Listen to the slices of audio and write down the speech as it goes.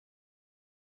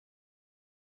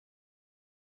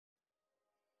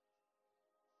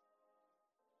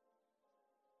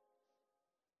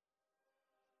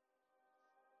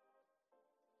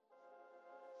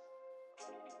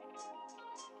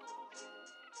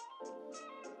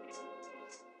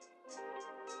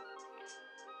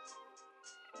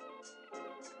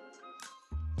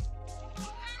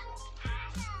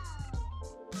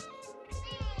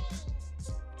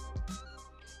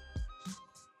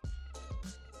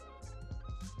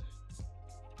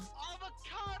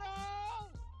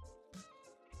Avocado!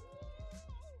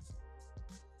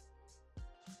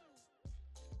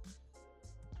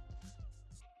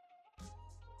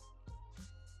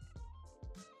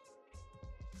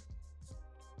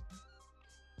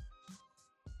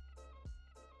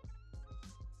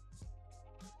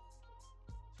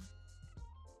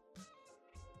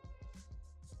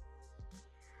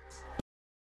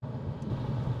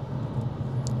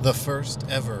 The first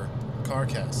ever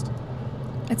carcast.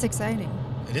 It's exciting.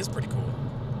 It is pretty cool.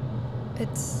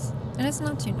 It's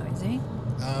not too noisy.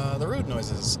 The road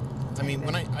noises. I mean,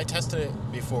 when I tested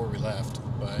it before we left,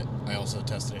 but I also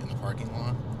tested it in the parking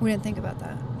lot. We didn't think about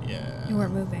that. Yeah. You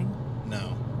weren't moving.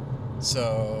 No.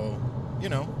 So,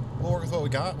 we'll work with what we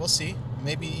got. We'll see.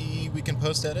 Maybe we can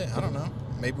post edit. I don't know.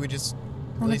 Maybe we just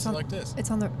release it like this.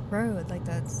 It's on the road. Like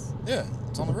that's... Yeah,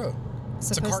 it's on the road.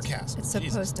 It's a carcast. It's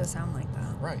supposed to sound like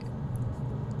that. Right.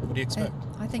 What do you expect?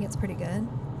 I think it's pretty good.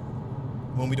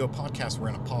 When we do a podcast, we're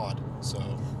in a pod, so...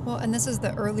 Well, and this is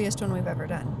the earliest one we've ever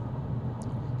done.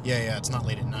 Yeah, it's not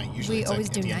late at night. Usually We it's always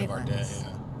like do at the end night of our day. ones.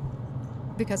 Yeah.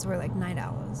 Because we're like night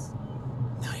owls.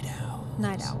 Night owls.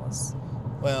 Night owls.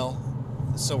 Well,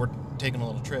 so we're taking a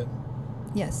little trip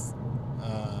Yes.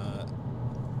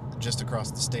 just across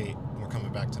the state, and we're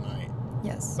coming back tonight.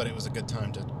 Yes. But it was a good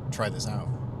time to try this out.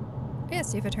 Yeah,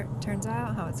 see if it turns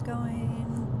out, how it's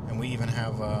going. And we even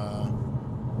have,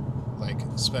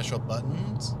 special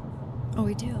buttons. Oh,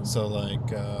 we do. So,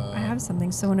 I have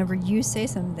something, so whenever you say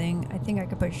something, I think I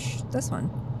could push this one.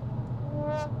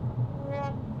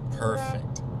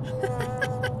 Perfect.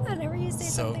 Whenever you say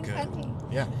So something good. funny.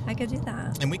 Yeah. I could do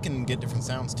that. And we can get different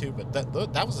sounds, too, but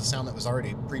that was a sound that was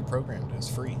already pre-programmed. It was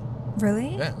free.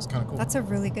 Really? Yeah, it was kind of cool. That's a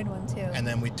really good one, too. And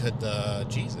then we did the...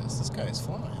 Jesus, this guy is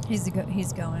flying. He's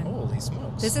going. Holy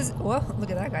smokes. This is... Whoa, look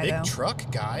at that guy, Big though.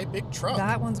 truck guy. Big truck.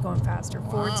 That one's going faster.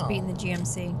 Ford's Wow. beating the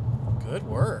GMC. Good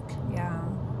work. Yeah.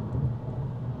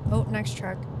 Oh, next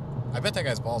truck. I bet that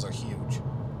guy's balls are huge.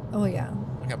 Oh, yeah.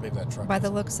 Look how big that truck By is. the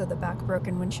looks of the back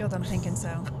broken windshield, I'm thinking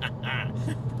so.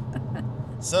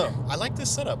 So, I like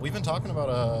this setup. We've been talking about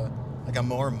a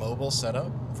more mobile setup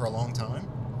for a long time.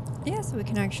 Yeah, so we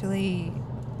can actually...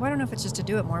 Well, I don't know if it's just to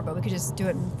do it more, but we could just do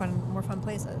it in more fun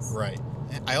places. Right.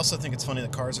 I also think it's funny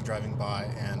that cars are driving by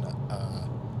and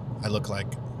I look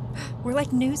like... We're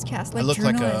like newscasts, like I look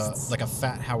journalists. like a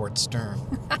fat Howard Stern.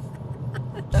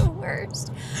 The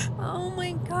worst. Oh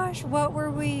my gosh, what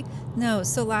were we... No,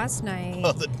 so last night...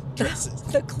 Oh, the dresses.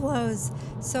 The clothes.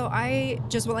 So I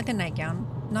just went like a nightgown.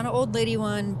 Not an old lady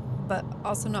one, but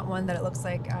also not one that it looks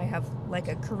like I have like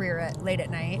a career at late at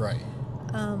night. Right.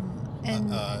 And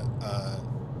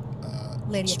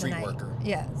lady street of the night. worker.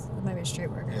 Yes, maybe a street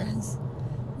worker. Yeah.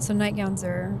 So nightgowns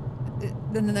are...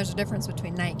 Then there's a difference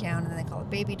between nightgown and then they call it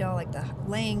baby doll, like the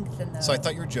length and the... So I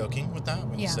thought you were joking with that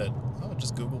when you Yeah. said, oh,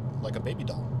 just Google like a baby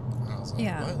doll. And I was like,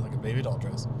 Yeah. what? Like a baby doll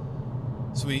dress?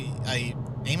 So I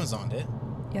Amazoned it.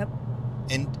 Yep.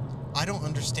 And I don't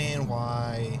understand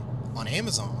why on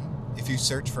Amazon, if you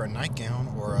search for a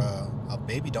nightgown or a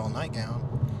baby doll nightgown,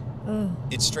 Ugh.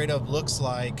 it straight up looks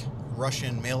like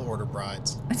Russian mail order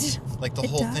brides. Like the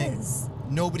whole thing.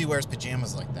 Nobody wears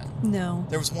pajamas like that. No.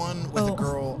 There was one with a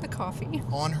girl The coffee.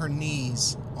 on her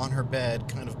knees on her bed,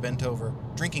 kind of bent over,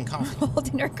 drinking coffee.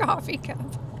 Holding her coffee cup.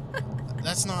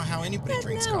 That's not how anybody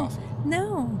drinks no. coffee.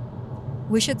 No.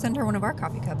 We should send her one of our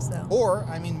coffee cups, though. Or,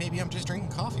 I mean, maybe I'm just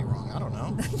drinking coffee wrong. I don't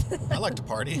know. I like to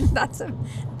party. That's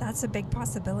a big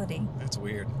possibility. That's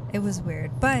weird. It was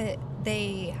weird. But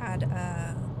they had,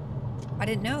 I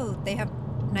didn't know they have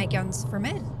nightgowns for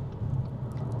men.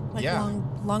 Like Yeah.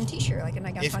 long t-shirt, like a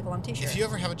nightgown's like a long t-shirt. If you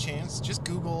ever have a chance, just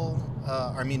Google,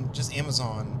 just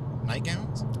Amazon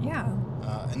nightgowns. Yeah.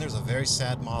 And there's a very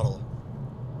sad model.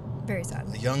 Very sad.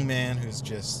 A young man who's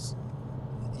just,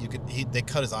 they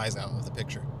cut his eyes out of the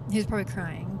picture. He was probably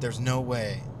crying. There's no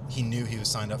way he knew he was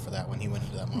signed up for that when he went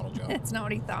into that model job. It's not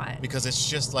what he thought. Because it's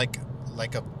just like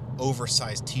a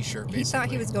oversized t-shirt, basically. He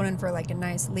thought he was going in for like a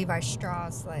nice Levi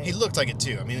Strauss, like... He looked like it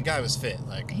too. I mean, the guy was fit.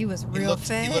 Like He was real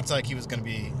fit. He looked like he was going to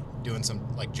be doing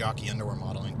some like jockey underwear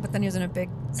modeling. But then he was in a big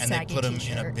And saggy they put him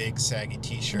t-shirt. in a big saggy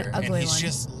t-shirt, An and ugly he's one.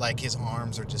 just like his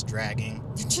arms are just dragging.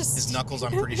 Just... His knuckles,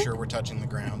 I'm pretty sure, were touching the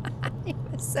ground. He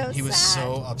was so sad. He was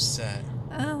so upset.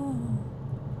 Oh.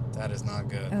 That is not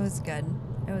good. It was good.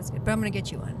 It was good. But I'm going to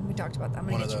get you one. We talked about that. I'm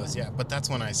going One to of get those, you yeah. But that's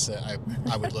when I said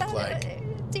I would look like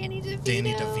Danny DeVito.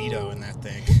 Danny DeVito in that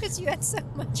thing. Because you had so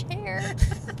much hair.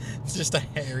 It's just a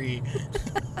hairy,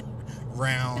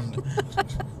 round,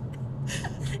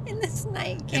 in this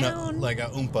nightgown. like a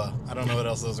Oompa. I don't know what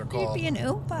else those are called. You'd be an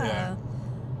Oompa. Yeah.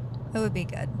 It would be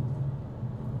good.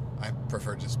 I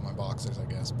prefer just my boxers, I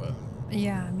guess, but...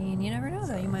 Yeah, I mean, you never know,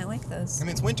 though. You might like those. I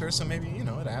mean, it's winter, so maybe,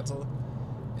 it adds a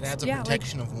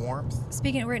protection of warmth.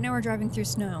 Speaking of, right now we're driving through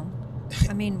snow.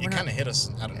 I mean, it kind of hit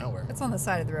us out of nowhere. It's on the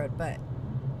side of the road, but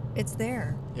it's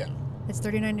there. Yeah. It's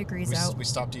 39 degrees out. We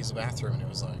stopped to use the bathroom, and it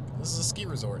was like, this is a ski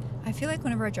resort. I feel like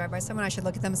whenever I drive by someone, I should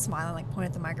look at them, smile, and like point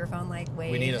at the microphone, like,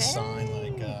 wave. We need a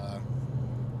sign, like,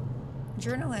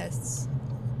 journalists.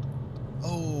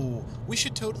 Oh, we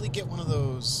should totally get one of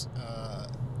those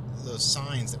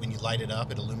signs that when you light it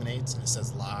up, it illuminates and it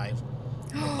says live,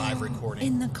 or live recording.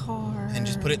 In the car. And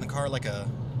just put it in the car like a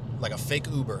fake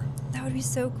Uber. That would be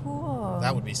so cool.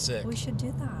 That would be sick. We should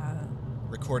do that.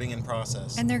 Recording in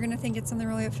process. And they're going to think it's something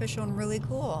really official and really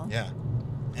cool. Yeah.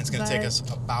 And it's going to take us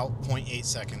about 0.8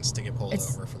 seconds to get pulled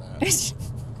over for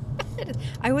that.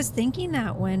 I was thinking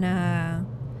that when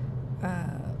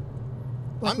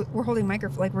we're holding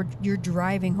microphone, like you're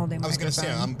driving holding microphone. I was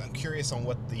going to say, I'm curious on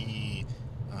what the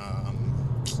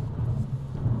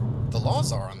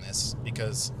laws are on this,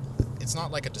 because it's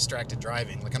not like a distracted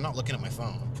driving. Like, I'm not looking at my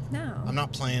phone. No. I'm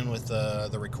not playing with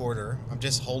the recorder. I'm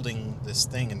just holding this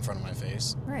thing in front of my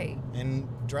face. Right. And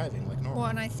driving like normal. Well,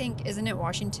 and I think, isn't it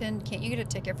Washington? Can't you get a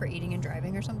ticket for eating and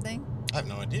driving or something? I have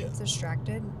no idea. It's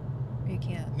distracted. Or you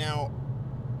can't. Now,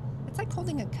 it's like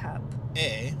holding a cup.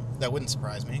 That wouldn't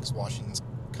surprise me, because Washington's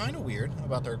kind of weird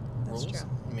about their rules. True.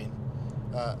 I mean,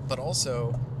 but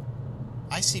also,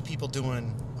 I see people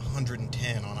doing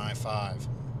 110 on I-5.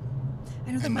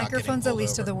 I know the microphone's the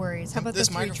least of the worries. How about this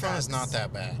the 3 microphone trucks? is not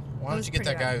that bad. Why don't you get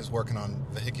that guy who's working on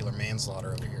vehicular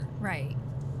manslaughter over here? Right.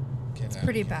 It's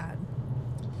pretty bad.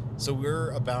 So we're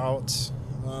about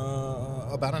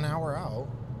an hour out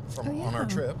on our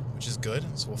trip, which is good.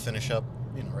 So we'll finish up,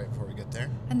 right before we get there.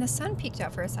 And the sun peeked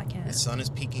out for a second. The sun is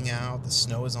peeking out. The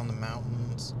snow is on the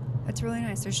mountains. It's really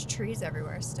nice. There's trees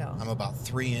everywhere still. I'm about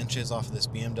 3 inches off of this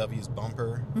BMW's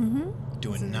bumper. Mm-hmm.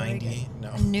 Doing 90. Really no.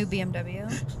 A new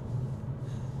BMW.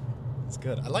 It's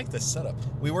good. I like this setup.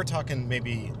 We were talking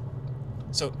maybe...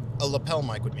 So a lapel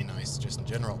mic would be nice, just in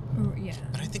general. Ooh, yeah.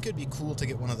 But I think it would be cool to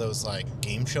get one of those, like,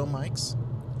 game show mics.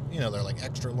 They're, like,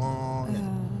 extra long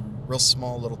and real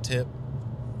small little tip.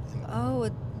 And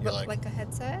like a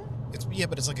headset?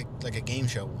 But it's like a game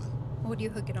show one. What do you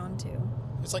hook it onto?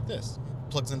 It's like this.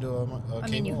 Plugs into a cable. I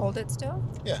mean, you hold it still?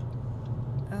 Yeah.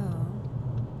 Oh.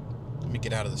 Let me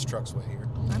get out of this truck's way here.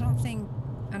 I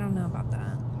don't know about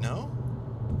that. No?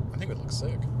 I think it would look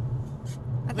sick.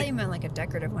 I thought you meant like a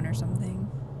decorative one or something.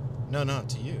 No,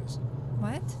 to use.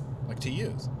 What? Like to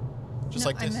use. Just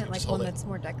no, like this. I meant like one that's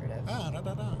more decorative.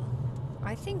 Da.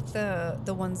 I think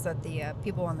the ones that the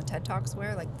people on the TED Talks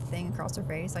wear, like the thing across their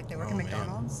face, like they work at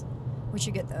McDonald's. Man. We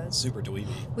should get those. Super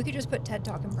dweeby. We could just put TED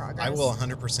Talk in progress. I will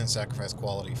 100% sacrifice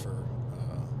quality for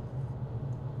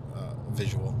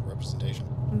visual representation.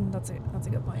 That's a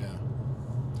good point.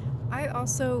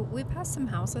 Yeah. We passed some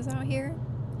houses out here.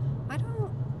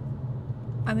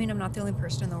 I'm not the only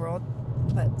person in the world,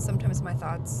 but sometimes my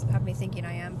thoughts have me thinking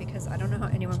I am, because I don't know how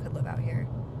anyone could live out here.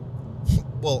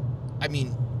 Well,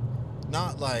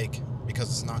 not like because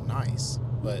it's not nice,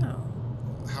 but No.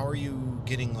 How are you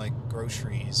getting like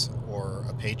groceries or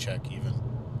a paycheck even?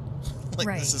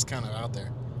 Right. This is kind of out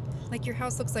there. Like your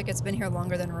house looks like it's been here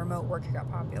longer than remote work got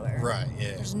popular. Right,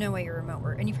 yeah. There's no way you're remote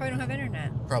work. And you probably don't have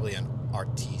internet. Probably an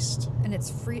artiste. And it's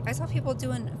free. I saw people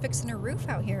fixing a roof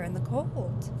out here in the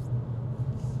cold.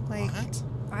 Like, what?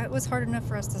 It was hard enough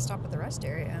for us to stop at the rest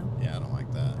area. Yeah, I don't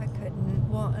like that. I couldn't.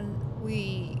 Well, and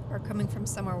we are coming from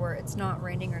somewhere where it's not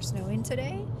raining or snowing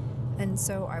today. And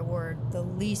so I wore the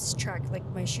least track. Like,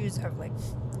 my shoes have, like,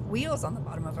 wheels on the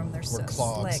bottom of them. They're so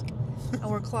clogs. slick. I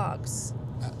wore clogs.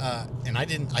 And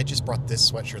I just brought this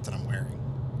sweatshirt that I'm wearing.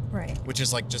 Right. Which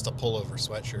is like just a pullover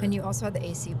sweatshirt. And you also had the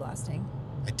AC blasting.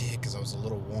 I did, because I was a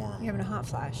little warm. You're having a hot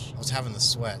flash. I was having the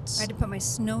sweats. I had to put my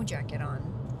snow jacket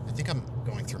on. I think I'm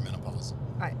going through menopause.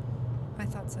 I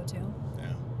thought so too.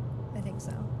 Yeah. I think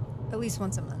so. At least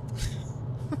once a month.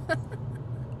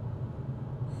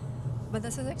 But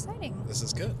this is exciting. This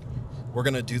is good. We're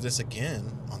going to do this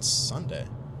again on Sunday.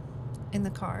 In the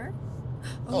car?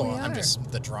 I'm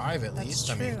just the drive at That's least.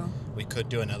 True. I mean, we could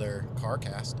do another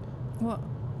carcast. Well,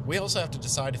 we also have to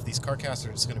decide if these carcasts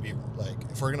are just going to be like,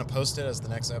 if we're going to post it as the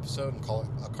next episode and call it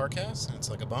a carcast and it's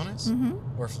like a bonus,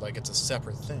 or if like it's a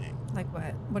separate thing. Like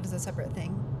what? What is a separate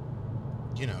thing?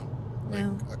 Like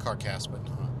a carcast, but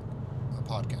not a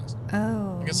podcast.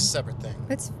 Oh. I guess it's a separate thing.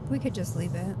 We could just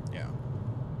leave it. Yeah.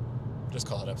 Just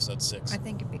call it episode 6. I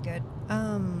think it'd be good.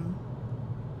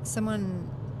 Someone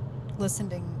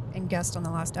listened and guessed on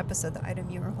the last episode the item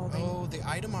you were holding. Oh, the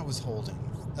item I was holding.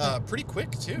 Pretty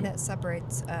quick, too. That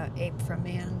separates ape from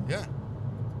man. Yeah.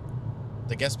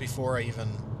 They guessed before I even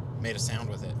made a sound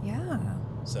with it. Yeah.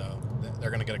 So they're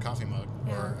going to get a coffee mug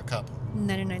or a cup.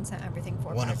 99-cent everything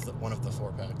 4-pack. One of the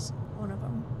 4-packs. One of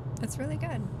them. That's really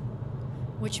good.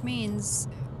 Which means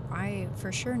I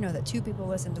for sure know that 2 people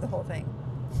listened to the whole thing.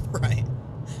 Right.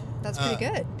 That's pretty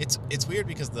good. It's weird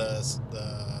because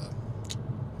the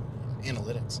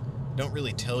analytics don't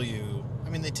really tell you. I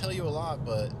mean, they tell you a lot,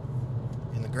 but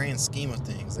in the grand scheme of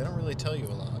things, they don't really tell you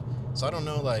a lot. So I don't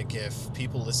know, like, if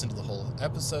people listen to the whole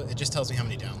episode, it just tells me how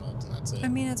many downloads, and that's it. I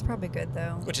mean, it's probably good,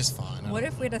 though. Which is fine. What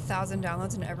if we had 1,000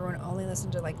 downloads and everyone only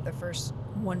listened to, like, the first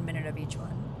 1 minute of each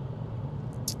one?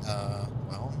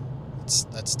 Well,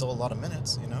 that's still a lot of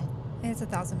minutes, you know? It's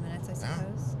 1,000 minutes, I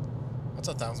suppose. That's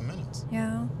 1,000 minutes.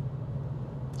 Yeah.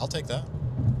 I'll take that.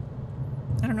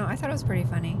 I don't know. I thought it was pretty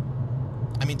funny.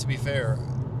 I mean, to be fair,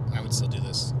 I would still do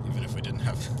this, even if we didn't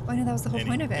have... I know that was the whole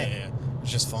point of it. Yeah.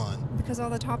 It's just fun. Because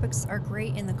all the topics are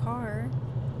great in the car,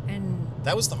 and...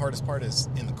 That was the hardest part, is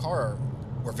in the car,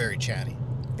 we're very chatty.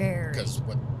 Very. Because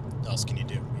what else can you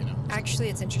do, you know? Actually,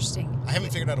 it's interesting. I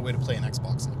haven't figured out a way to play an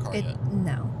Xbox in the car yet.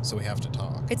 No. So we have to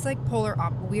talk. It's like polar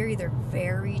opposite. We're either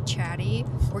very chatty,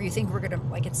 or you think we're going to,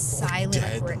 like, it's silent,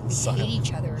 dead like we silent. hate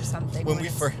each other or something. When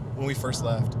we first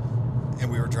left,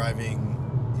 and we were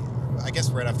driving, I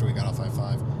guess right after we got off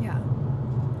I-5, Yeah.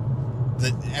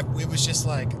 it was just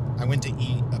like, I went to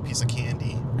eat a piece of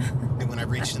candy, and when I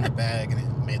reached in the bag and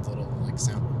it made the little, like,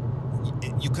 sound,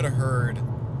 you could have heard,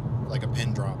 like, a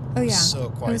pin drop. Oh, It was yeah. so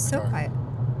quiet It was in so the car. quiet.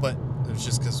 But it was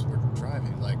just because we're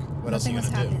driving. Like, what else are you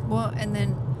going to do? Well, and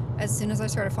then as soon as I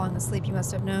started falling asleep, you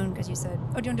must have known because you said,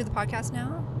 "Oh, do you want to do the podcast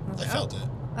now?" I felt it.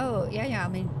 Oh, yeah. I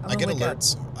mean, I get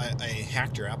alerts. I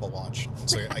hacked your Apple Watch,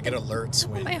 so I get alerts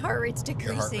when my heart rate's your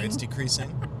decreasing. heart rate's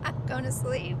decreasing. I'm going to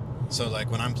sleep. So,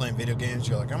 like, when I'm playing video games,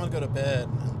 you're like, I'm going to go to bed.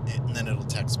 And then it'll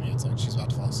text me. It's like, she's about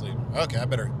to fall asleep. Okay, I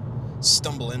better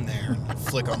stumble in there and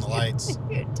flick on the lights.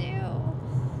 You do.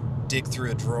 Dig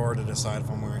through a drawer to decide if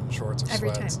I'm wearing shorts or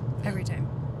sweats. Every time.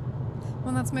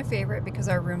 Well, that's my favorite because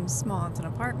our room's small. It's an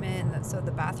apartment, and so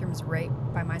the bathroom's right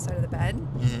by my side of the bed.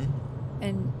 Mm-hmm.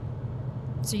 And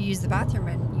so you use the bathroom,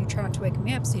 and you try not to wake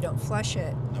me up so you don't flush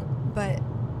it. Nope. But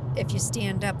if you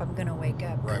stand up, I'm going to wake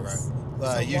up. Right.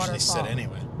 Well, I usually sit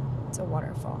anyway. It's a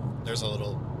waterfall. There's a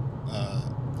little,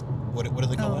 what do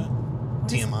they call it?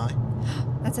 What is-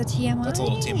 TMI? That's a TMI? That's a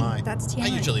little TMI. That's TMI. I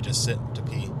usually just sit to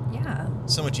pee. Yeah.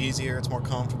 So much easier. It's more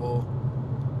comfortable.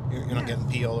 You're not getting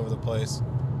pee all over the place.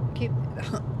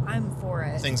 I'm for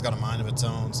it. Thing's got a mind of its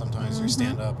own. Sometimes you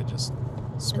stand up, it just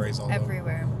sprays all over.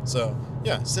 Everywhere. So,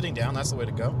 yeah, sitting down, that's the way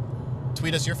to go.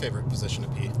 Tweet us your favorite position to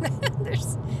pee.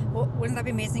 Well, wouldn't that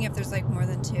be amazing if there's like more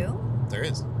than 2 There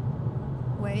is.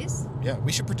 ways? Yeah,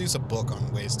 we should produce a book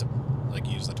on ways to, like,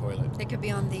 use the toilet. It could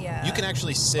be on the You can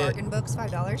actually sit. bargain books,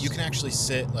 $5. You can actually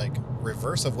sit, like,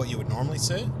 reverse of what you would normally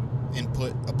sit and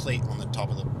put a plate on the top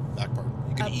of the back part.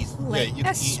 You could eat. Plate, Yeah, you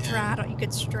could eat. straddle. You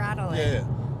could straddle it Yeah.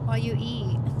 while you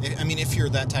eat. I mean, if you're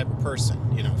that type of person,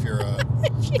 you know, if you're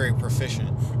very proficient.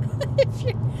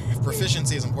 If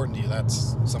proficiency is important to you,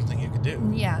 that's something you could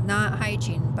do. Yeah, not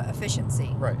hygiene, but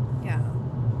efficiency. Right. Yeah.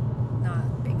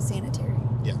 Not being sanitary.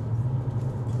 Yeah.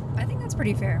 I think that's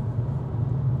pretty fair.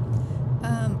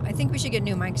 I think we should get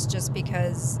new mics just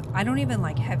because I don't even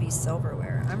like heavy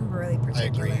silverware. I'm really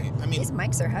particular. I agree. I mean, these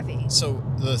mics are heavy. So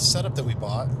the setup that we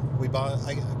bought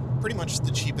pretty much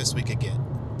the cheapest we could get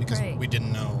because we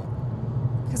didn't know.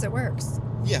 Because it works.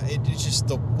 Yeah, it's just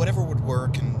whatever would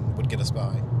work and would get us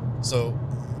by. So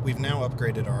we've now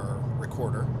upgraded our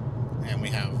recorder, and we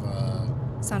have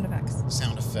Sound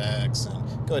effects.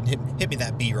 And go ahead and hit me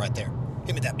that B right there.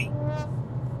 Hit me that B.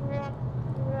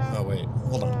 Oh wait,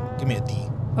 hold on. Give me a D.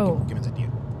 Oh. Give me the D.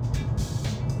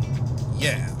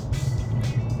 Yeah.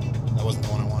 That wasn't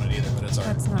the one I wanted either, but it's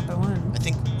alright. That's not the one.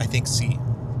 I think C.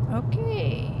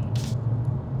 Okay.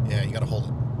 Yeah, you gotta hold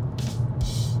it.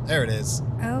 There it is.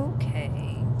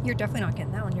 Okay. You're definitely not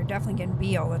getting that one. You're definitely getting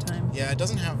B all the time. Yeah, it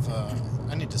doesn't have.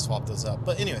 I need to swap those up.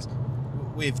 But anyways,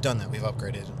 we've done that. We've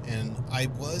upgraded, and I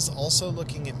was also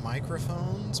looking at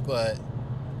microphones, but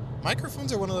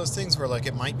microphones are one of those things where, like,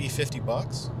 it might be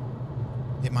 $50,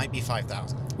 it might be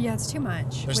 $5,000. Yeah, it's too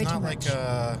much. There's Way not too like much.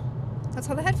 That's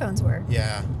how the headphones were.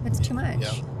 Yeah. It's too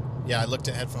much. Yeah. I looked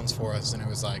at headphones for us, and it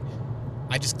was like,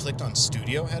 I just clicked on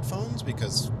studio headphones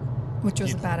because. Which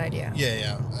was a bad idea.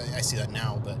 Yeah. I see that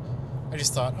now, but I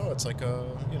just thought, oh, it's like a,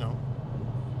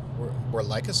 we're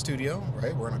like a studio,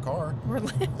 right? We're in a car. We're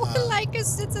like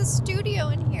it's a studio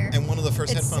in here. And one of the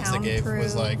first It's headphones they gave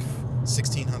was like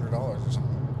soundproof. $1,600 or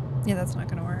something. Yeah, that's not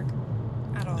going to work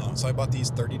at all. No, so I bought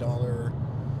these $30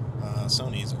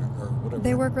 Sonys or whatever.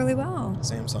 They work really well.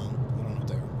 Samsung. I don't know what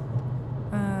they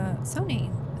are. Sony.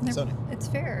 And Sony. It's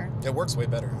fair. It works way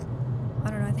better. Huh?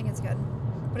 I don't know. I think it's good.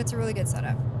 But it's a really good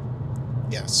setup.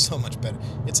 Yeah, so much better.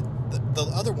 It's the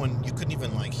other one, you couldn't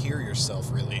even like hear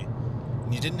yourself really.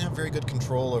 And you didn't have very good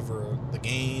control over the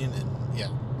gain, and yeah,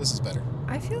 this is better.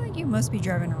 I feel like you must be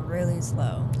driving really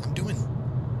slow.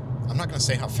 I'm not going to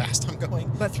say how fast I'm going,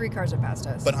 But 3 cars have passed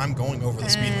us. but I'm going over the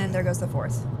speed limit. And there goes the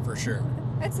 4th. For sure.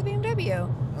 It's the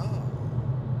BMW. Oh.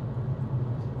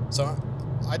 So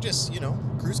I just,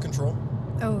 cruise control.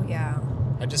 Oh, yeah.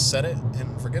 I just set it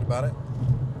and forget about it.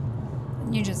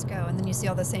 And you just go. And then you see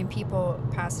all the same people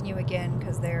passing you again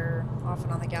because they're off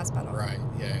and on the gas pedal. Right,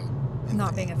 yeah.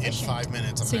 Not being efficient. In 5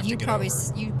 minutes, I'm so going to have to get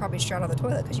over. you probably straddle the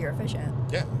toilet because you're efficient.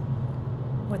 Yeah,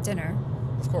 With dinner.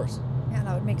 of course. Yeah,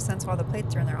 that would make sense while the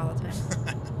plates are in there all the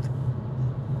time.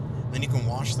 Then you can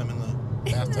wash them in the In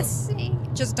the bathtub.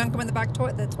 sink. Just dunk them in the back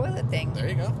the toilet thing. There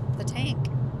you go. The tank.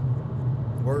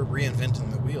 We're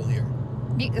reinventing the wheel here.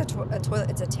 A toilet.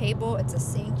 It's a table. It's a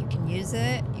sink. You can use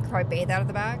it. You can probably bathe out of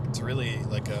the back. It's really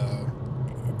like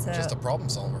It's just a problem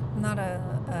solver. not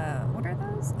what are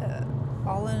those?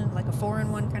 All in like a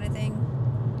 4-in-1 kind of thing.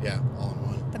 Yeah, all in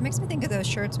one. That makes me think of those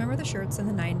shirts. Remember the shirts in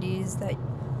the 90s that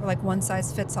were like one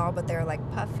size fits all, but they're like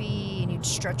puffy and you'd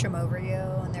stretch them over you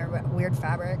and they're weird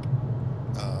fabric.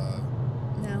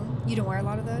 No, you don't wear a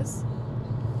lot of those.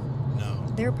 No.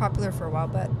 They were popular for a while,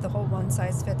 but the whole one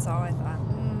size fits all, I thought,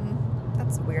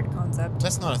 that's a weird concept.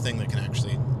 That's not a thing that can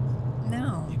actually,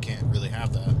 No, you can't really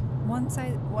have that.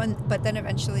 but then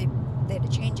eventually they had to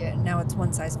change it, and now it's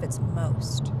one size fits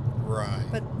most. Right.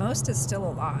 But most is still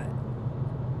a lot.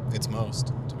 It's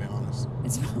most, to be honest.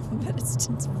 But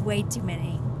it's way too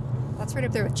many. That's right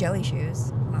up there with jelly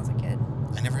shoes when I was a kid.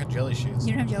 I never had jelly shoes.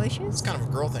 You don't have jelly shoes? It's kind of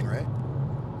a girl thing, right?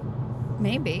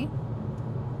 Maybe.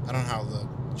 I don't know how the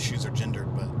shoes are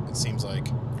gendered, but it seems like,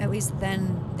 At least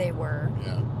then they were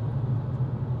yeah.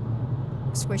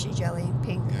 squishy jelly,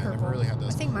 pink, Yeah, I purple. never really had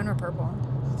those. I think mine were purple.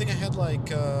 I think I had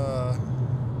like, I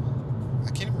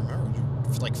can't even remember,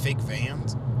 like fake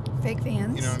Vans. Fake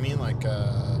Vans? You know what I mean? Like,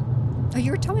 Oh,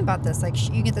 you were telling me about this. Like,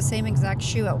 you get the same exact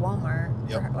shoe at Walmart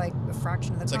Yep. for like a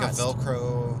fraction of the it's cost. like a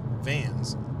Velcro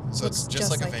Vans. So Looks it's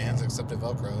just like a Vans, it. except it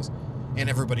Velcros. And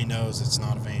everybody knows it's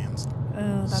not a Vans.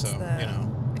 Oh, that's So, the. you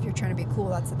know. If you're trying to be cool,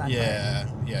 that's the bad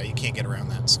part. Yeah, you can't get around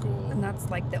that in school. And that's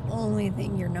like the only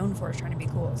thing you're known for is trying to be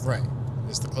cool. So. Right.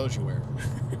 It's the clothes you wear.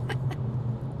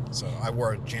 So I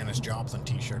wore a Janis Joplin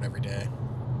t-shirt every day.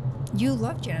 You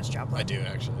love Janis Joplin. I do,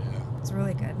 actually, yeah. It's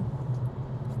really good.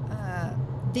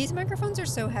 These microphones are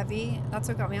so heavy. That's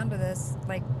what got me onto this.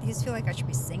 Like, these feel like I should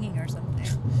be singing or something.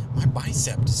 My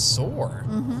bicep is sore.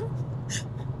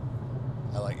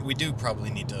 Mm-hmm. I like it. We do probably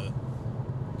need to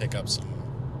pick up some.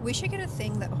 We should get a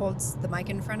thing that holds the mic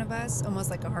in front of us, almost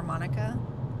like a harmonica,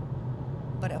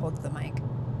 but it holds the mic.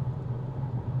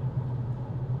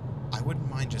 I wouldn't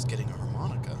mind just getting a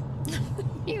harmonica.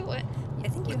 You would? I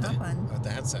think you With have one. With the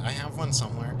headset. I have one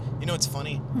somewhere. You know, it's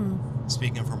funny.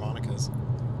 Speaking of harmonicas,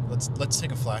 let's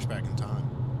take a flashback in time.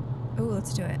 Ooh,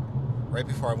 let's do it. Right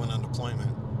before I went on deployment,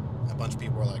 a bunch of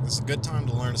people were like, "This is a good time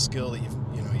to learn a skill that you've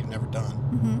never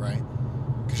done, Mhm. right?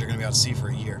 Because you're going to be out to sea for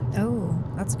a year, Oh,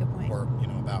 that's a good point. or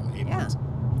about 8 Yeah. months.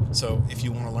 So if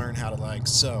you want to learn how to like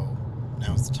sew,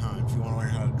 now's the time. If you want to learn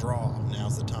how to draw,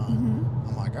 now's the time." Mm-hmm.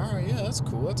 I'm like, all right, yeah, that's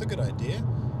cool. That's a good idea.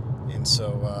 And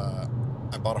so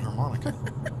I bought a harmonica.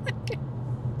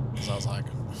 So I was like,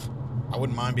 I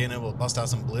wouldn't mind being able to bust out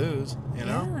some blues, you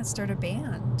know? Yeah, start a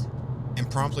band. And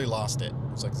promptly lost it.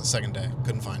 It was like the second day.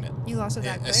 Couldn't find it. You lost it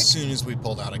that quick? As soon as we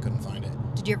pulled out, I couldn't find it.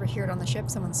 Did you ever hear it on the ship?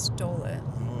 Someone stole it.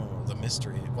 Oh, the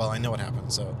mystery. Well, I know what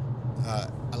happened. So I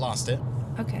lost it.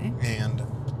 Okay. And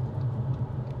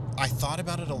I thought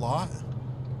about it a lot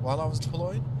while I was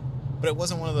deployed. But it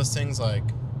wasn't one of those things like,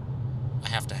 I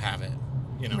have to have it.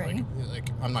 You know, Right. like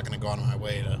I'm not going to go out of my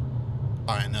way to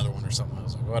buy another one or something. I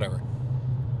was like, whatever.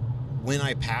 When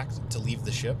I packed to leave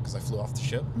the ship, because I flew off the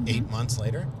ship, 8 months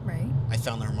later, Right. I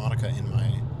found the harmonica in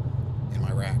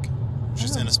my rack.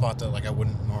 Just in a spot that like I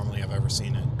wouldn't normally have ever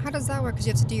seen it. How does that work? Because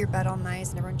you have to do your bed all nice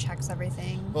and everyone checks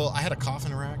everything. Well, I had a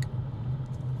coffin rack.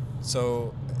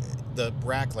 So the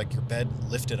rack, like your bed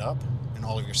lifted up and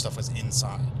all of your stuff was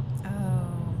inside. Oh.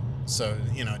 So,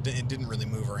 you know, it didn't really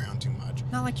move around too much.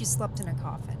 Not like you slept in a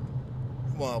coffin.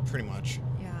 Well, pretty much.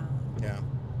 Yeah. Yeah.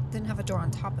 Didn't have a door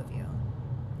on top of you.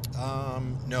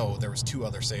 No, there was 2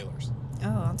 other sailors. Oh,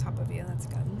 on top of you. That's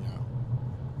good. Yeah.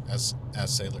 as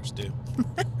sailors do.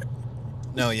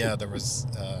 No, yeah, there was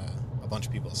a bunch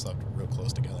of people that slept real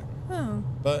close together. Oh.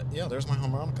 But yeah, there's my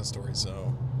harmonica story.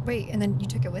 So. Wait, and then you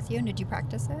took it with you, and did you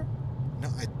practice it? No,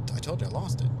 I told you I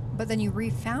lost it. But then you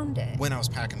refound it. When I was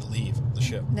packing to leave the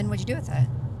ship. Then what'd you do with it?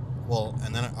 Well,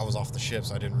 and then I was off the ship,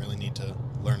 so I didn't really need to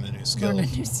learn a new skill. Learn a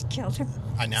new skill.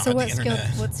 I now So have the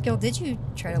internet. what skill did you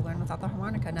try to learn without the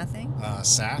harmonica? Nothing?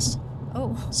 Sass,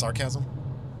 Oh, sarcasm.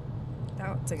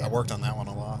 that's a good I worked on that one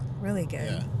a lot. Really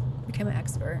good. Yeah. Became an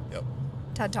expert. Yep.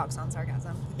 TED Talks on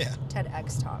sarcasm. Yeah.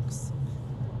 TEDx Talks.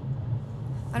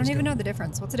 I That's don't even good. know the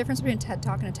difference. What's the difference between a TED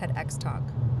Talk and a TEDx Talk?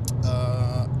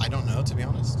 I don't know, to be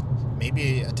honest.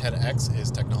 Maybe a TEDx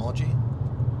is technology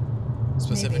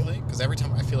specifically, because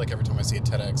I feel like every time I see a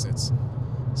TEDx, it's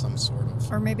some sort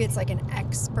of. Or maybe it's like an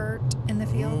expert in the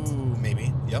field. Ooh,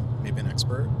 maybe. Yep, maybe an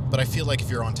expert. But I feel like if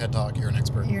you're on TED Talk, you're an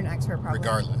expert. You're an expert, probably.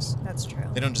 Regardless. That's true.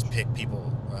 They don't just pick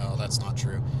people. Well, that's not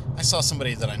true. I saw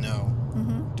somebody that I know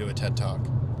do a TED Talk,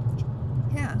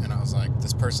 Yeah. and I was like,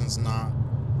 this person's not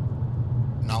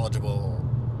knowledgeable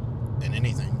in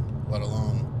anything, let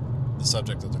alone the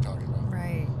subject that they're talking about.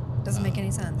 Right. Doesn't make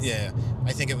any sense. Yeah.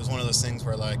 I think it was one of those things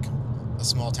where, like, a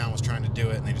small town was trying to do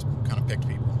it, and they just kind of picked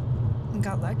people. And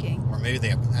got lucky. Or maybe they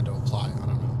had to apply. I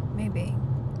don't know. Maybe.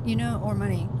 You know, or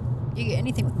money. You get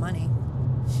anything with money.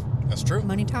 That's true.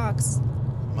 Money talks.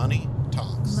 Money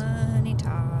talks. Money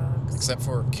talks. Except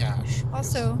for cash.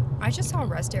 Also, I just saw a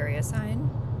rest area sign.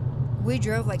 We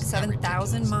drove like Isn't that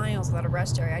 7,000 ridiculous? miles without a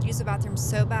rest area. I'd use the bathroom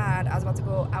so bad, I was about to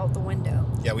go out the window.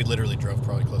 Yeah, we literally drove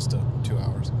probably close to 2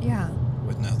 hours Yeah.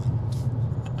 with nothing.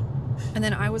 And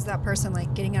then I was that person,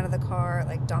 like, getting out of the car,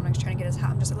 like, Dominic's trying to get his hat.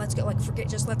 I'm just like, let's go. Like, forget,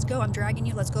 just let's go. I'm dragging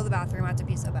you. Let's go to the bathroom. I have to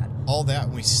pee so bad. All that,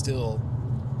 we still...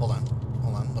 Hold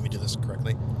on. Let me do this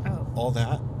correctly. Oh. All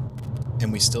that,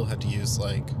 and we still had to use,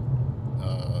 like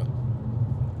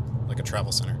a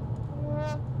travel center.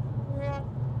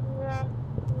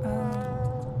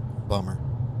 Bummer.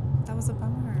 That was a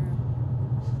bummer.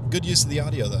 Good use of the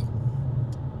audio, though.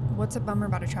 What's a bummer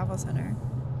about a travel center?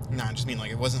 No, I just mean,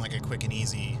 like, it wasn't like a quick and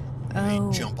easy,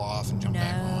 you jump off and jump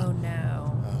back on. No.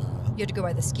 You had to go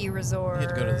by the ski resort. You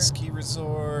had to go to the ski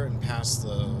resort and pass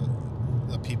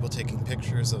the people taking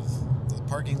pictures of the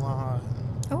parking lot.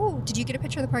 Oh, did you get a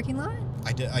picture of the parking lot?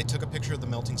 I did. I took a picture of the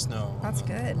melting snow. That's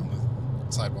good. On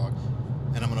the sidewalk,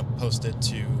 and I'm gonna post it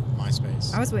to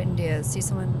MySpace. I was waiting to see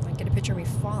someone like get a picture of me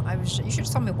fall. You should have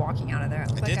saw me walking out of there. It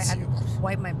looked I like did I had see you walking.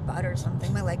 wiped my butt or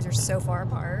something. My legs are so far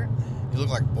apart. You look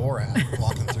like Borat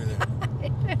walking through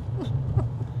there.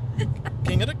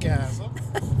 King of the castle.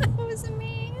 That was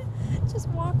me. Just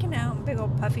walking out in a big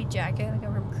old puffy jacket like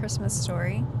I'm from Christmas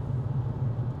Story.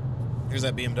 Here's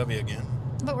that BMW again.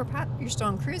 But you're still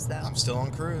on cruise though. I'm still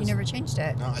on cruise. You never changed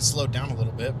it. No, I slowed down a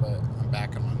little bit, but I'm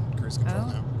back on cruise control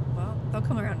now. Well, they'll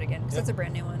come around again because Yep. it's a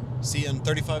brand new one. See you in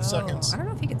 35 seconds. I don't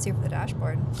know if you can see over the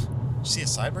dashboard. Did you see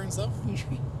his sideburns though?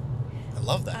 I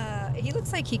love that. He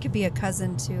looks like he could be a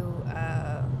cousin to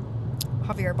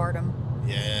Javier Bardem.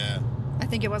 Yeah, I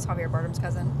think it was Javier Bardem's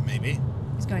cousin. maybe.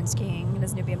 He's going skiing in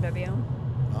his new BMW.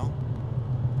 Well,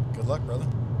 good luck, brother.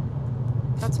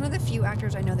 That's one of the few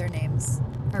actors I know their names.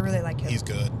 I really like him. He's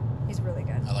good. He's really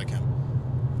good. I like him.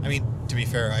 I mean, to be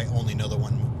fair, I only know the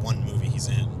one movie he's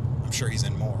in. I'm sure he's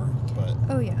in more, but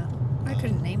Oh yeah, I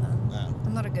couldn't name him.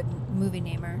 I'm not a good movie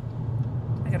namer.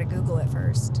 I gotta Google it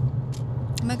first.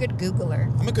 I'm a good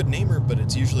Googler. I'm a good namer, but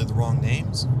it's usually the wrong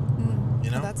names. You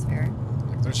know? Oh, that's fair.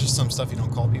 Like, there's just some stuff you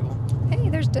don't call people. Hey,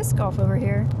 there's disc golf over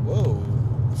here Whoa.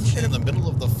 In the middle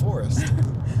of the forest.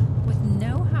 with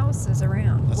no houses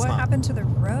around. That's What not- happened to the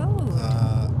road?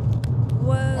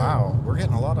 Whoa. Wow, we're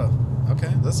getting a lot of...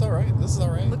 Okay, this is all right. This is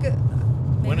all right. Look at...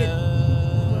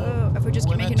 Whoa. If we just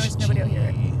keep making noise, nobody will hear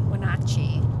it.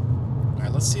 Wenatchee. All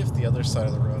right, let's see if the other side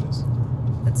of the road is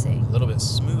Let's see. a little bit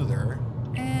smoother.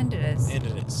 And it is. And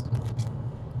it is.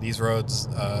 These roads,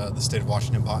 the state of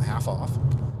Washington bought half off.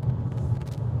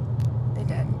 They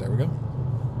did. There we go.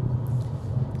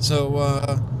 So,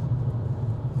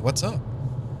 what's up?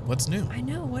 What's new? I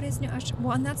know. What is new?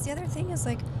 Well, and that's the other thing is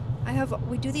like,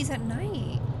 we do these at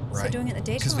night. So Right. doing it in the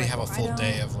daytime. Because we like, have a I full don't-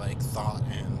 day of like thought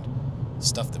and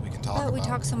stuff that we can talk But about. we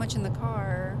talk so much in the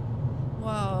car.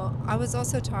 Well, I was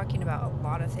also talking about a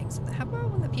lot of things. How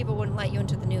about when the people wouldn't let you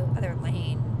into the new other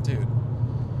lane? Dude.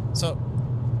 So,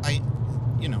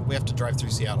 we have to drive through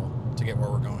Seattle to get where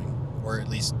we're going, or at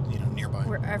least, nearby.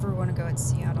 Wherever we want to go at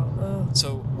Seattle. Ugh.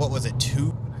 So, what was it,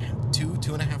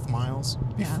 2.5 miles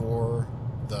Yeah. before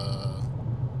the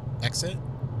exit?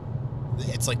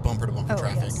 It's like bumper to bumper Oh,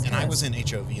 traffic. yes, and I yes. was in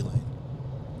HOV lane.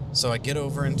 So I get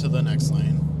over into the next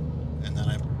lane, and then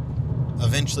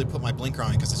eventually put my blinker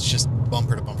on because it's just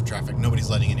bumper to bumper traffic. Nobody's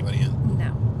letting anybody in.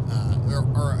 No.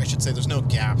 Or I should say, there's no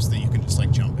gaps that you can just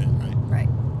like jump in, right? Right.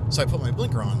 So I put my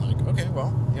blinker on, like, okay,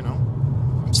 well, you know,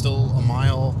 I'm still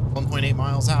 1.8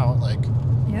 miles out. Like,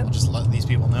 Yep. I'll just let these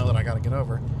people know that I got to get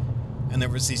over. And there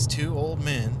was these two old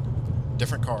men,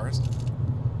 different cars,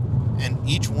 and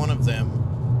each one of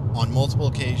them, on multiple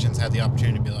occasions, had the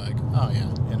opportunity to be like, oh yeah,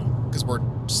 you know, because we're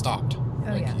stopped. Oh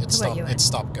like, yeah. It's To let stop. you in. It's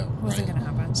stop go. Wasn't right? gonna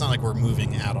happen. It's not like we're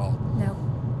moving at all. No.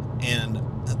 And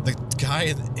the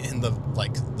guy in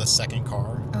the second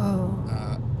car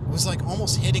Oh. was like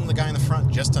almost hitting the guy in the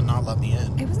front just to not let me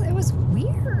in. It was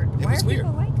weird. It Why was are weird.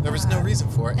 people like There was that? no reason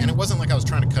for it, and it wasn't like I was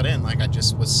trying to cut in. Like I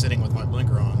just was sitting with my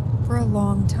blinker on For a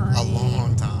long time. a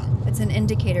long time. It's an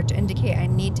indicator to indicate I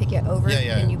need to get over.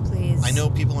 Yeah. Can you please? I know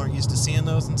people aren't used to seeing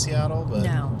those in Seattle, but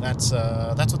No. that's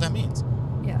what that means.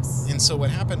 Yes. And so what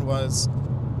happened was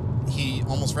he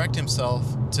almost wrecked himself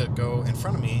to go in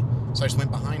front of me, so I just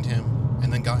went behind him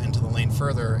and then got into the lane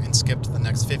further and skipped the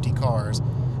next 50 cars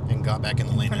and got back in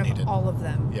the lane I In front needed. of all of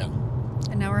them. Yeah.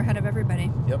 And now we're ahead of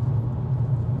everybody. Yep.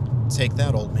 Take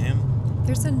that, old man.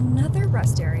 There's another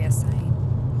rest area sign.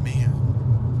 Man.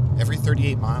 Every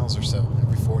 38 miles or so,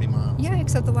 every 40 miles. Yeah,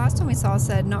 except the last one we saw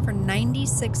said not for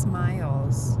 96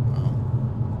 miles.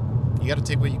 Well, you got to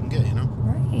take what you can get, you know.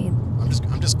 Right.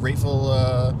 I'm just grateful.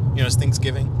 You know, it's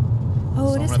Thanksgiving. Oh,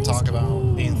 So it I'm is going to talk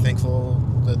about being thankful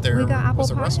that there We got apple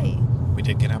was a pie. restaurant. We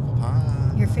did get apple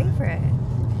pie. Your favorite.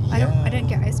 Yeah. I didn't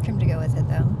get ice cream to go with it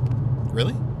though.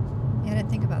 Really? Yeah, I didn't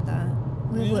think about that.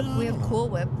 We Yeah, have, we I have don't know. Cool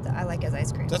Whip that I like as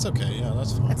ice cream. That's okay. Yeah,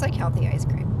 that's fine. It's like healthy ice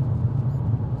cream.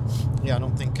 Yeah, I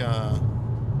don't think. I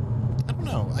don't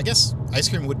know. I guess ice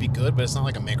cream would be good, but it's not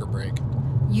like a make or break.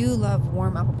 You love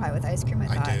warm apple pie with ice cream, I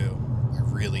I thought. do. I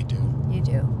really do. You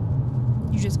do.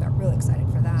 You just got real excited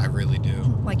for that. I really do.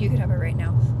 Like you could have it right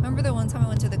now. Remember the one time I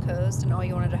went to the coast and all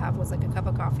you wanted to have was like a cup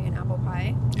of coffee and apple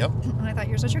pie? Yep. And I thought,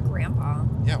 you're such a grandpa.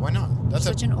 Yeah, why not? That's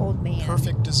You're such an old man.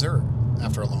 perfect dessert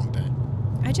after a long day.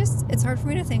 It's hard for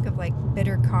me to think of like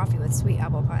bitter coffee with sweet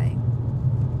apple pie.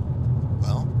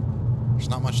 Well, there's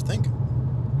not much to think.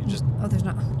 You just There's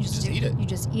not. You just eat it. You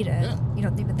just eat it. Yeah. You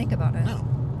don't even think about it. no.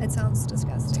 It sounds It's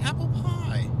disgusting. apple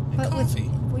pie and But coffee.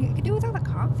 Well, you could do without the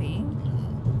coffee.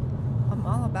 No. I'm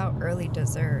all about early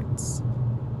desserts.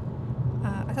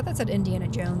 I thought that said Indiana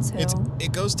Jones Hill.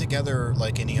 It goes together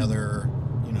like any other,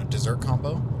 dessert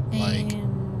combo, like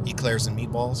And eclairs and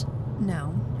meatballs.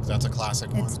 no, That's a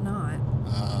classic one. it's not.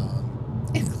 Um,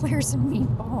 Eclairs and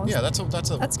meatballs. yeah, that's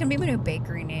That's gonna be my new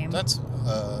bakery name. a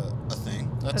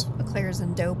thing. That's Eclairs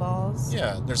and dough balls.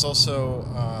 yeah. There's also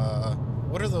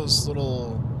what are those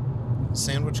little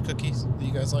sandwich cookies that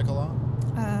you guys like a lot?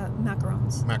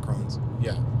 Macarons. Macarons.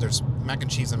 Yeah, there's mac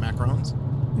and cheese and macarons.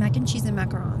 Mac and cheese and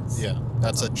macarons. Yeah,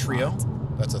 that's a trio.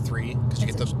 lot. That's a 3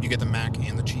 because you get the mac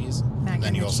and the cheese, Mac and then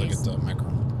and you the also cheese. get the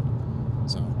macaron.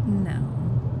 So No.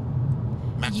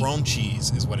 macaron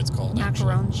cheese is what it's called. Macaron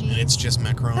actually. cheese? And it's just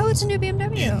macarons. Oh, it's a new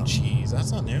BMW. and cheese.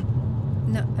 That's not new.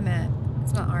 No, I meant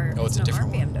it's not our. Oh, it's a not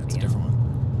different our one. BMW. It's a different one.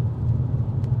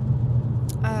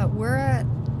 We're at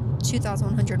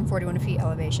 2,141 feet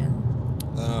elevation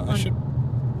I should.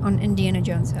 on Indiana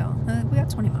Jones Hill. We got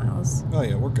 20 miles. Oh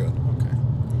yeah, we're good. Okay.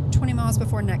 20 miles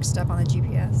before next step on the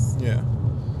GPS. Yeah.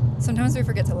 Sometimes we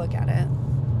forget to look at it.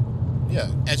 Yeah,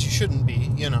 as you shouldn't be.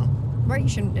 Right, you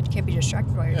shouldn't. It can't be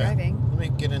distracted while you're Yeah. driving. Let me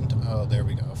get into. Oh, there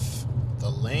we go. The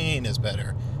lane is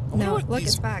better. I wonder No, what look, these-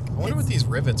 it's back. I wonder what these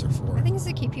rivets are for. I think it's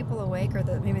to keep people awake, or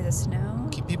maybe the snow.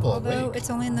 Keep people Although awake. it's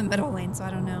only in the middle lane, so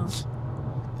I don't know.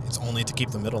 It's only to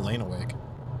keep the middle lane awake.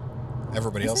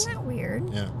 Everybody else. Isn't that weird?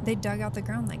 Yeah. They dug out the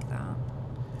ground like that.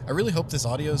 I really hope this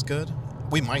audio is good.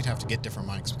 We might have to get different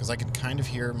mics because I can kind of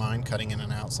hear mine cutting in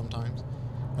and out sometimes.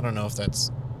 I don't know if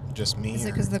that's just me. Is it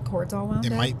or- because the cords all wound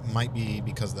It up? might be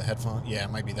because of the headphone. Yeah,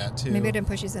 it might be that too. Maybe I didn't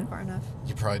push these in far enough.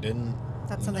 You probably didn't.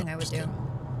 That's something I would just do. kidding.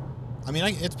 I mean,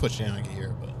 it's pushed in. I can hear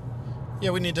it, but yeah,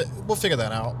 we'll figure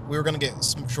that out. We were gonna get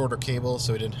some shorter cable,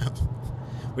 so we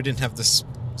didn't have this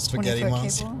spaghetti 20-foot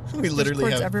monster. cable? We There's literally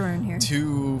cords have everywhere in here.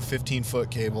 two 15-foot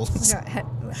cables. We got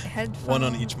headphones. One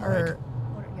on each mic.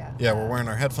 Yeah, we're wearing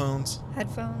our headphones.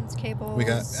 headphones, cables.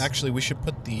 We should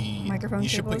put the Microphone You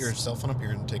should put cables? your cell phone up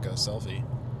here and take a selfie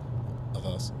of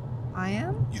us. I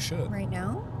am You should. right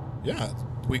now. Yeah,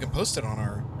 we can post it on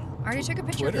our. I already took a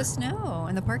picture Twitter. of the snow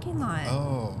in the parking lot.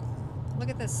 Oh, Look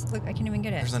at this. Look, I can't even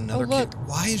get it. there's another. Oh, look.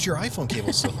 Why is your iPhone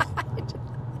cable so long?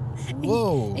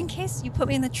 Whoa. In case you put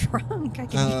me in the trunk, I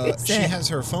can use it. She has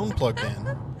her phone plugged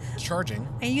in, charging,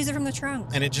 I use it from the trunk.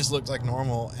 and it just looked like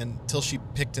normal until she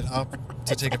picked it up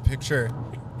to take a picture.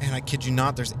 And I kid you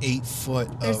not, there's 8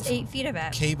 foot There's of 8 feet of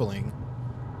it. cabling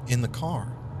in the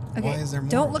car. Okay. Why is there more?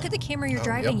 Don't look at the camera you're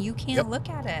driving. Yep, You can't yep, look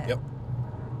at it. Yep.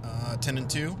 10 and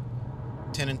 2.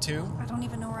 10 and 2. I don't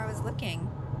even know where I was looking.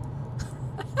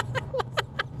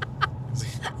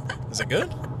 Is it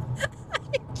good?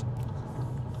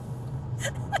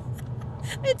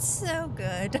 It's so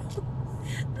good.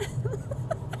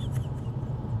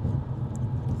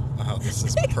 Oh, this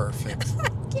is perfect. I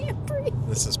can't breathe.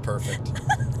 This is perfect.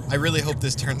 I really hope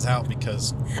this turns out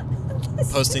because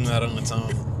posting that on its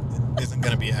own isn't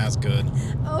going to be as good.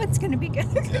 Oh, it's going to be good.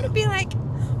 They're going to be like,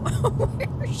 oh,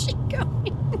 where is she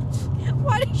going?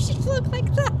 Why does she look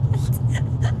like that?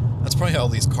 That's probably how all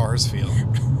these cars feel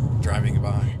driving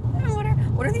by.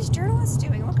 What are these journalists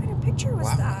doing? What kind of picture was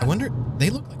that? I wonder, they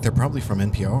look like they're probably from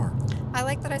NPR. I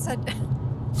like that I said,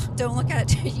 don't look at it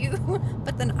to you,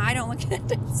 but then I don't look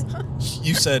at it. So.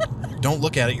 You said, don't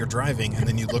look at it, you're driving, and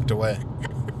then you looked away.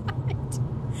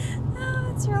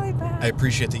 Oh, it's really bad. I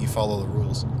appreciate that you follow the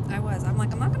rules. I'm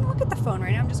like, I'm not going to look at the phone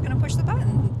right now. I'm just going to push the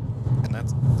button. And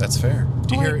that's fair.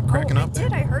 Do you hear it cracking up there?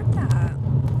 I heard that.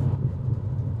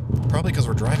 Probably because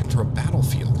we're driving through a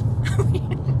battlefield.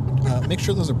 Make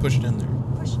sure those are pushed in there.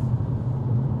 Push.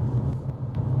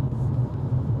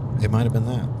 It might have been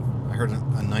that. I heard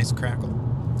a nice crackle.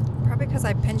 Probably because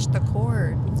I pinched the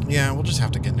cord. Yeah, we'll just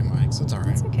have to get new mics. It's all right.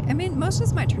 That's okay. I mean, most of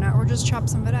this might turn out. We'll just chop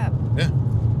some of it up. Yeah.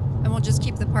 And we'll just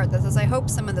keep the part that says, I hope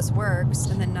some of this works,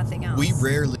 and then nothing else. We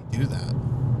rarely do that.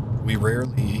 We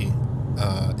rarely...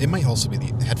 it might also be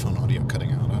the headphone audio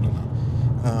cutting out. I don't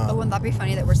know. Wouldn't that be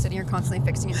funny that we're sitting here constantly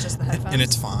fixing it's just the headphones? And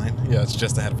it's fine. Yeah, it's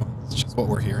just the headphones. It's just what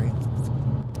we're hearing.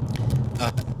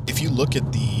 If you look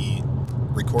at the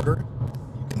recorder,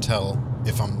 you can tell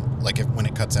when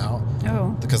it cuts out.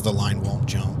 Oh. Because the line won't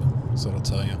jump. So it'll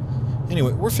tell you.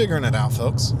 Anyway, we're figuring it out,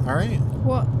 folks. All right?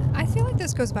 Well, I feel like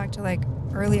this goes back to like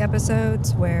early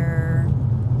episodes where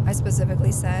I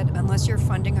specifically said, unless you're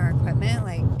funding our equipment,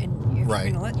 like, and you're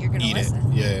Right. you're gonna Eat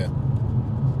listen. it. Yeah.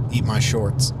 Eat my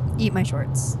shorts. Eat my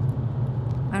shorts.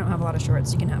 I don't have a lot of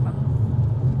shorts. You can have them.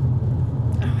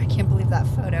 Oh, I can't believe that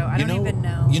photo. I don't even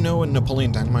know. You know in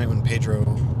Napoleon Dynamite when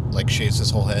Pedro shaves his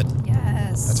whole head?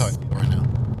 Yes. That's how I feel right now.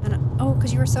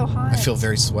 Because you were so hot. I feel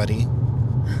very sweaty.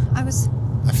 I was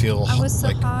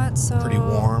so hot, so pretty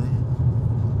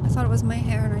warm. I thought it was my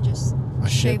hair, and I just I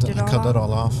shaved it all cut off. that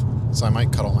all off. So I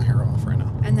might cut all my hair off right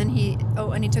now. And then he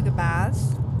took a bath.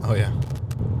 Oh yeah.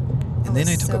 And then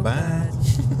I took a bath.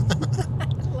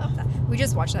 I love that. We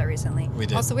just watched that recently. We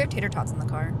did. Also, we have tater tots in the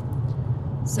car.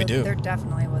 So We do. There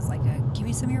definitely was like give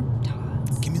me some of your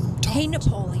tots. Give me them tots. Hey,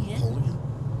 Napoleon.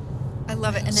 I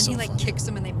love it. And then so he funny. kicks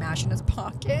them and they mash in his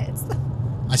pocket.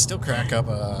 I still crack up.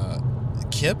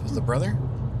 Kip, the brother.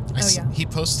 He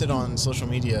posted on social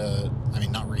media. I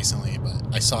mean, not recently,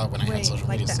 but I saw it when I had social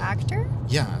media. Like the actor?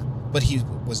 Yeah, but he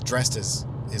was dressed as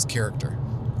his character.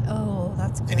 Oh,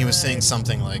 that's good. And he was saying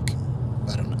something like,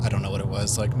 I don't know what it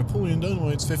was, like Napoleon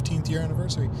Dynamite's 15th year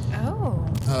anniversary. Oh.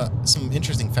 Some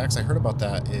interesting facts I heard about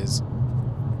that is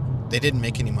they didn't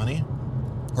make any money,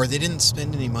 or they didn't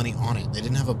spend any money on it. They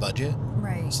didn't have a budget.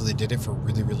 Right. So they did it for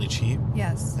really, really cheap.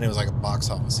 Yes. And it was like a box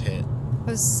office hit. It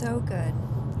was so good.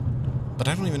 But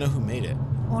I don't even know who made it.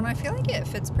 Well, and I feel like it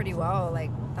fits pretty well.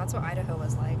 Like, that's what Idaho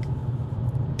was like.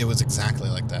 It was exactly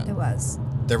like that. It was.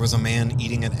 There was a man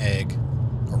eating an egg,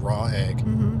 a raw egg.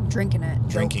 Mm-hmm. Drinking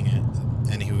it.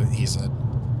 And he said,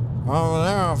 "Oh,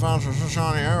 there, I found some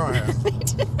shiny area."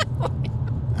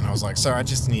 And I was like, "Sir, I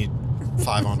just need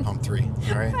 5 on pump 3,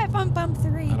 all right?" 5 on pump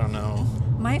 3. I don't know.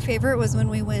 My favorite was when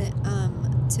we went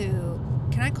to,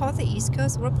 can I call it the East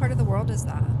Coast? What part of the world is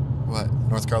that? What,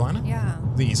 North Carolina? Yeah.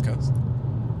 The East Coast.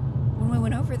 When we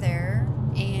went over there,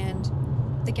 and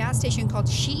the gas station called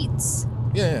Sheets.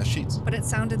 Yeah, Sheets. But it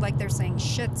sounded like they're saying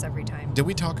shits every time. Did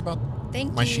we talk about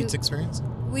my Sheets experience?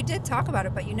 We did talk about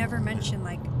it, but you never mentioned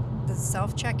like the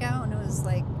self-checkout, and it was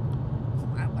like,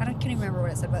 I can't even remember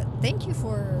what it said, but thank you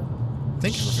for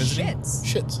visiting.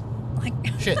 Shits. Like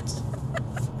shits.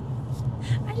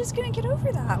 I just couldn't get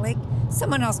over that. Like,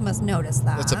 someone else must notice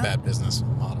that. That's a bad business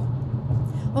model.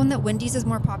 Oh, and that Wendy's is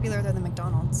more popular than the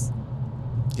McDonald's.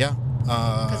 Yeah.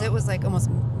 Because it was like almost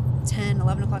 10,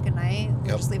 11 o'clock at night.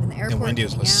 We were just leaving the airport. And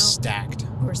Wendy's was out. stacked.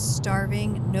 We were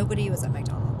starving. Nobody was at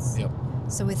McDonald's. Yep.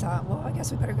 So we thought, well, I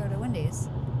guess we better go to Wendy's.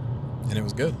 And it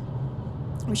was good.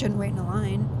 We shouldn't wait in a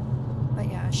line. But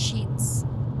yeah, Sheets.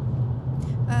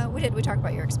 We talked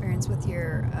about your experience with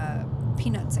your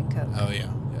peanuts and Coke. Oh, yeah.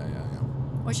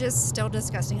 Which is still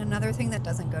disgusting. Another thing that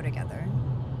doesn't go together.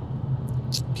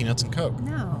 Peanuts and Coke.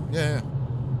 No. Yeah.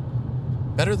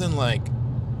 Better than like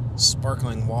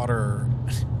sparkling water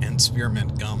and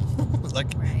spearmint gum.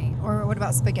 Right. Or what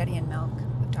about spaghetti and milk?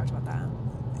 We've talked about that.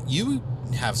 You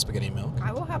have spaghetti and milk.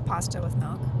 I will have pasta with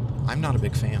milk. I'm not a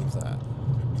big fan of that.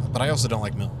 But I also don't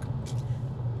like milk.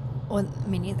 Well,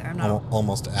 me neither. I'm not.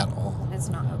 Almost at all. It's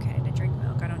not okay to drink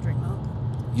milk. I don't drink milk.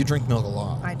 You drink milk a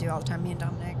lot. I do all the time, me and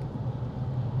Dominic.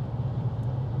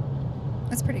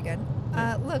 That's pretty good.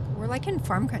 Look, we're like in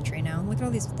farm country now. Look at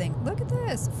all these things. Look at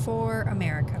this. For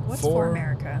America. What's for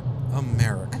America?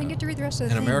 America. I didn't get to read the rest of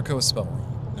the And thing. America was spelled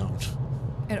wrong. No.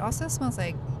 It also smells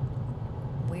like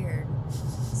weird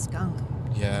skunk.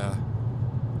 Yeah.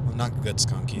 Well, not good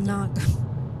skunk either. Not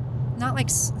like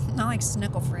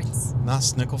Snickle Fritz. Not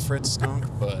Snickle Fritz skunk,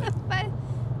 but... But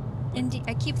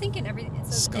I keep thinking everything. It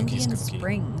says Skunky, Indian skunky.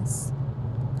 Springs.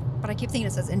 But I keep thinking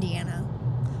it says Indiana.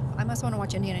 I must want to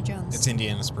watch Indiana Jones. It's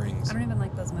Indiana Springs. I don't even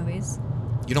like those movies.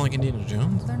 You don't like Indiana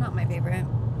Jones? They're not my favorite.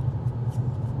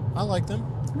 I like them.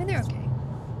 I mean, they're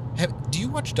okay. Do you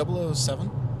watch 007?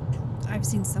 I've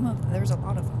seen some of them. There's a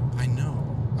lot of them. I know.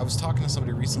 I was talking to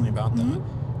somebody recently about that,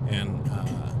 and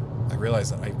I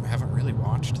realized that I haven't really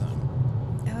watched them.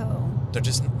 Oh. They're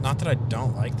just, not that I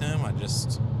don't like them, I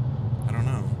don't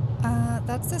know.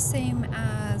 That's the same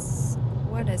as,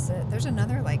 what is it? There's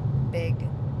another, like, big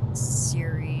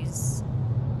series.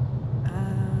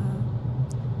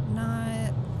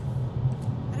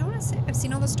 I don't want to say, I've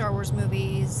seen all the Star Wars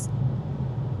movies.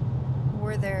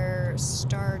 Were there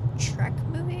Star Trek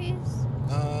movies?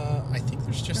 I think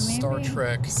there's just Or Star maybe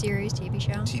Trek series, TV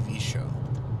show. TV show.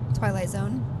 Twilight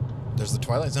Zone. There's the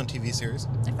Twilight Zone TV series.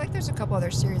 I feel like there's a couple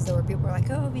other series though where people are like,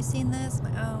 "Oh, have you seen this?"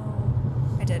 I'm like,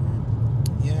 "Oh, I didn't."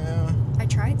 Yeah. I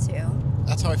tried to.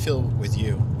 That's how I feel with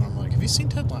you. When I'm like, have you seen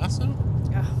Ted Lasso?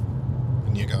 Ugh.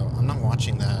 And you go, I'm not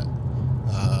watching that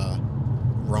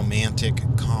romantic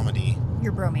comedy.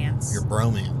 Your bromance. Your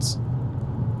bromance.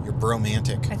 Your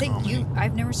bromantic I think comedy.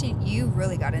 I've never seen you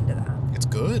really got into that. It's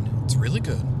good. It's really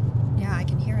good. Yeah, I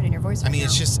can hear it in your voice. I mean, now.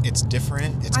 it's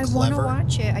different. It's I want to clever.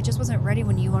 watch it. I just wasn't ready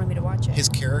when you wanted me to watch it. His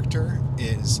character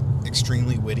is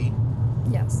extremely witty,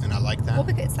 yes. and I like that. Well,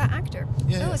 because it's that actor.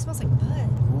 Yeah. Oh, it smells like bud.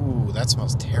 Ooh, that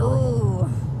smells terrible.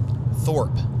 Ooh.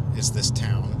 Thorpe is this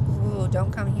town. Ooh,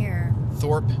 don't come here.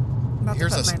 Thorpe. I'm about to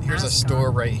Here's put my a mask store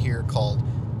on. right here called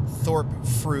Thorpe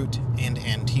Fruit and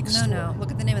Antique Store. No. Look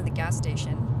at the name of the gas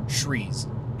station. Shrees.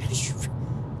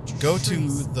 Go to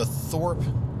the Thorpe.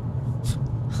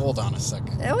 Hold on a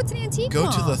second. Oh, it's an antique Go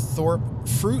mall. to the Thorpe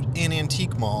Fruit and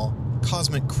Antique Mall,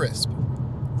 Cosmic Crisp,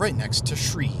 right next to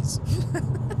Shrees.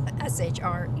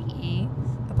 SHREE''S.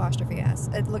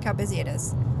 Look how busy it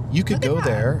is. You could Look at go that.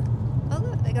 there. Oh,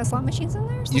 look, they got slot machines in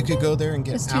there. Or You could something? go there and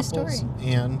get It's apples two-story.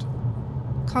 and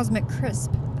Cosmic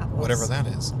Crisp apples. whatever that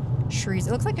is. Shrees.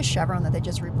 It looks like a Chevron that they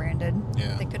just rebranded.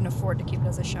 Yeah. They couldn't afford to keep it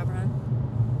as a Chevron.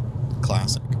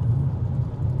 Classic.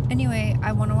 Anyway,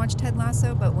 I want to watch Ted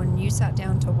Lasso, but when you sat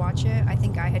down to watch it, I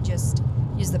think I had just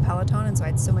used the Peloton, and so I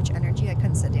had so much energy I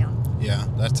couldn't sit down. Yeah,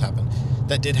 that's happened.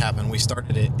 That did happen. We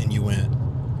started it and you went,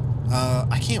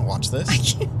 I can't watch this. I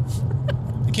can't.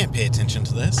 I can't pay attention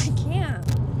to this. I can't.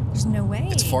 There's no way.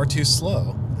 It's far too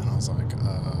slow. And I was like,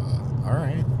 all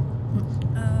right.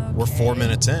 Okay. We're 4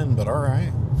 minutes in, but all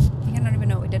right. I think I don't even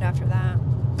know what we did after that.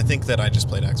 I think that I just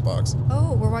played Xbox.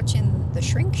 Oh, we're watching The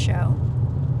Shrink Show.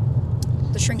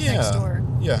 The Shrink Next Door.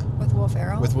 Yeah. With Will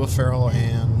Ferrell. With Will Ferrell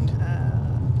and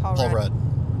Paul Rudd.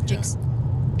 Jinx. Yeah.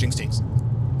 Jinx Jinx.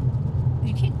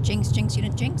 You can't jinx. You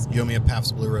didn't jinx me. You owe me a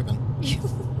Pabst Blue Ribbon.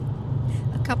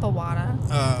 A cup of water.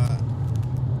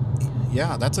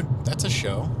 Yeah, that's a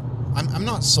show. I'm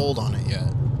not sold on it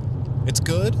yet. It's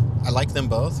good. I like them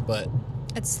both, but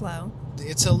It's slow.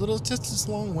 it's a little just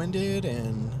long-winded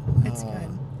and It's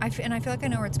good. I feel like I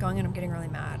know where it's going, and I'm getting really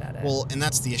mad at it. well, and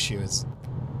that's the issue is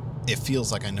it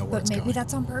feels like I know where but it's maybe going.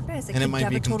 that's on purpose. And it could might have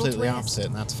be a total completely twist. opposite,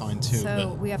 and that's fine too. So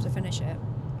but we have to finish it.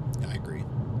 yeah, I agree.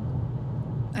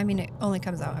 I mean, it only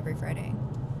comes out every Friday.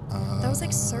 That was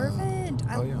like Servant.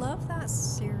 I oh, yeah. love that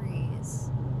series.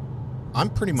 I'm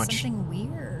pretty much. Something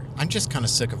weird. I'm just kind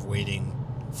of sick of waiting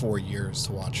 4 years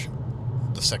to watch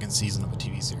the second season of a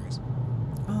TV series.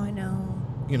 Oh, I know.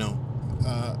 You know,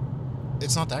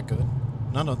 it's not that good.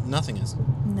 Nothing is.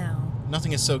 No.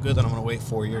 Nothing is so good that I'm going to wait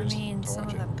 4 years I mean, to some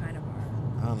watch of it. them kind of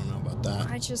are. I don't know about that.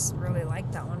 I just really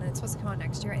like that one. It's supposed to come out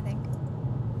next year, I think.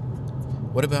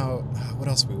 What about what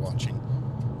else are we watching?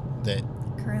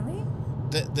 Currently?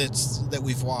 That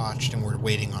we've watched and we're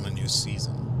waiting on a new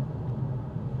season.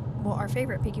 Well, our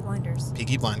favorite, Peaky Blinders.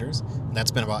 Peaky Blinders.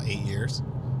 That's been about 8 years.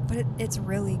 But it's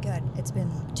really good. It's been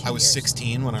 2 years. I was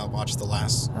 16 when I watched the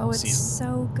last Oh, it's season.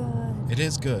 so good. It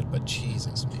is good, but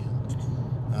Jesus, man.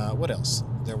 What else?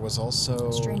 There was also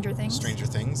Stranger Things. Stranger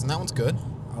Things, and that one's good.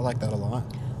 I like that a lot.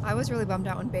 I was really bummed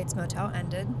out when Bates Motel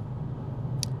ended.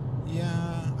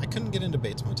 Yeah, I couldn't get into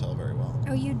Bates Motel very well.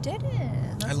 Oh, you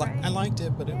didn't. That's right. I liked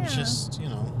it, but it was Yeah. just,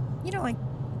 You don't like.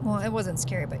 Well, it wasn't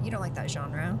scary, but you don't like that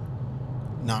genre.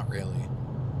 not really.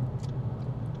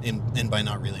 And by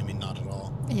not really, I mean not at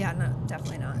all. Yeah, no,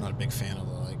 definitely not. I'm not a big fan of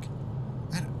the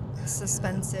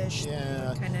Suspense-ish.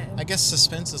 Yeah. Kind of. I guess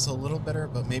suspense is a little better,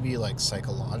 but maybe like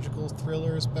psychological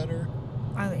thriller is better.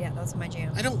 Oh yeah, that's my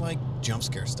jam. I don't like jump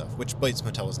scare stuff, which Bates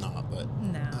Motel is not, but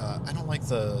No. I don't like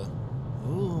the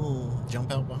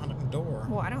jump out behind a door.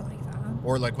 Well, I don't like that.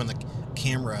 Or like when the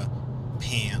camera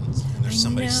pans and there's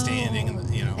somebody standing, and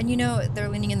And they're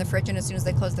leaning in the fridge, and as soon as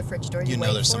they close the fridge door, you know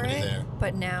wait there's for somebody it. there.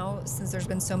 But now, since there's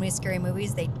been so many scary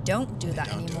movies, they don't do that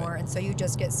don't do anymore, it. and so you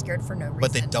just get scared for no reason.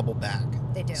 But they double back.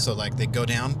 They do. So like they go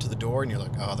down to the door, and you're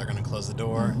like, oh, they're gonna close the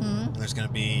door, Mhm. and there's gonna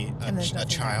be And there's a nothing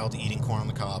child eating corn on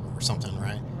the cob or something,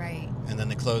 right? Right. And then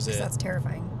they close 'Cause it, that's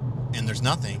terrifying. and there's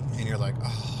nothing, and you're like,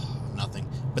 oh, nothing.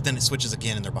 But then it switches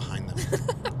again, and they're behind them.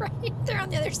 Right. They're on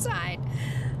the other side.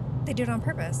 They do it on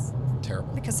purpose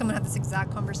Terrible. because someone had this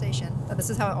exact conversation that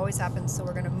this is how it always happens, so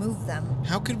we're going to move them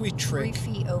How could we 3 trick?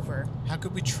 feet over. How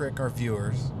could we trick our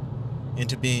viewers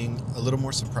into being a little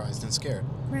more surprised and scared?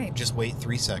 Right. Just wait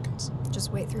 3 seconds.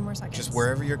 Just wait 3 more seconds. Just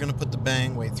wherever you're going to put the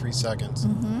bang, wait 3 seconds.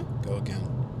 Mm-hmm. Go again.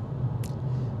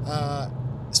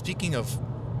 Speaking of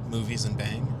movies and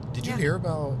bang, did you Yeah. hear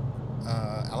about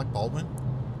Alec Baldwin?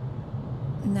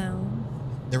 No.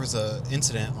 There was a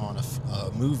incident on a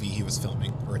movie he was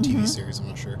filming, or a TV Mhm. series, I'm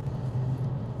not sure.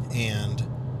 And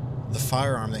the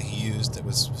firearm that he used, that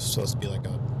was supposed to be like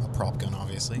a prop gun,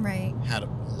 obviously, Right. had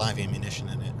live ammunition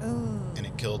in it, Oh. and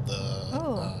it killed the.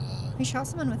 Oh. He shot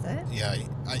someone with it? Yeah,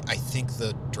 I think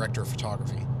the director of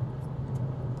photography.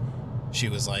 She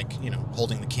was like,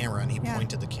 holding the camera, and he Yeah.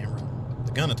 pointed the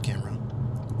gun at the camera,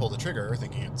 pulled the trigger,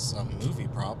 thinking it's a movie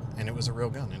prop, and it was a real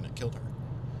gun, and it killed her.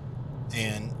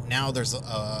 And now there's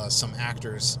some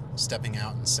actors stepping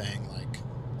out and saying, like,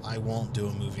 I won't do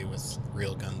a movie with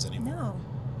real guns anymore. No.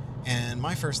 And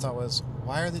my first thought was,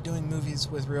 why are they doing movies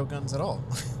with real guns at all?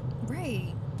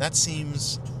 Right. That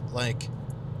seems like...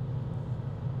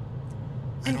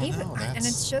 I don't know. And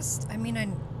it's just,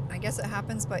 I guess it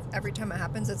happens, but every time it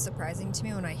happens, it's surprising to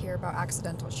me when I hear about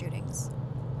accidental shootings.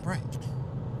 Right.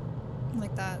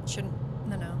 Like that shouldn't,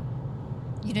 no.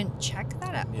 You didn't check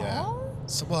that at Yeah. all?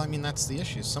 So, that's the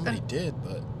issue. Somebody did,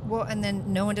 but... Well, and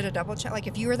then no one did a double check. Like,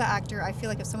 if you were the actor, I feel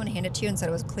like if someone handed it to you and said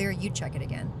it was clear, you'd check it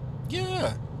again.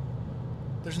 Yeah.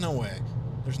 There's no way.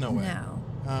 There's no way.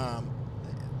 No.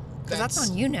 Because that's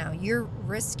on you now. You're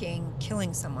risking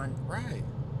killing someone. Right.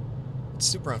 It's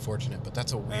super unfortunate, but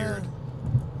that's a weird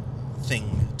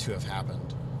thing to have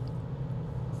happened.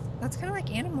 That's kind of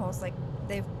like animals. Like,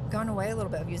 they've gone away a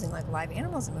little bit of using, like, live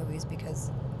animals in movies because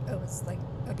it was, like,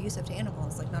 abusive to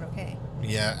animals. Like, not okay.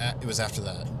 Yeah, it was after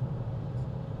that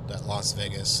Las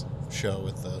Vegas show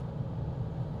with the...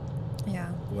 Yeah.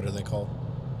 What are they called?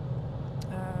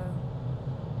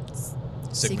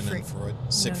 Sigmund and Freud.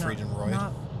 Siegfried and Roy.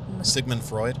 No. Sigmund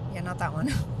Freud? Yeah, not that one.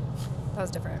 That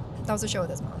was different. That was a show with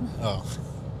his mom. Oh.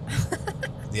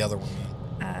 The other one.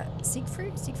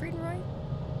 Siegfried and Roy?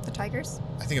 The Tigers?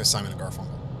 I think it was Simon and Garfunkel.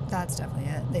 That's definitely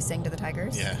it. They sang to the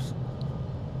Tigers? Yeah.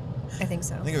 I think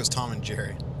so. I think it was Tom and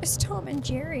Jerry. It's Tom and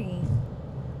Jerry.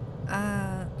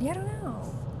 Yeah, I don't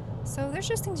know. So there's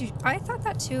just things I thought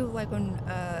that too, like when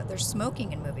there's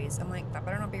smoking in movies. I'm like, that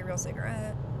better not be a real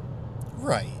cigarette.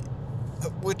 Right.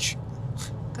 Which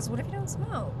Because what if you don't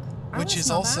smoke? Which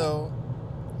is also,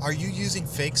 are you using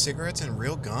fake cigarettes and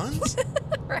real guns?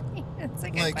 Right. It's a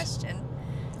good question.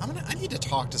 I need to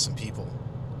talk to some people,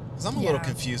 because I'm a little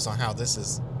confused on how this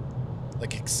is,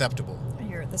 like, acceptable.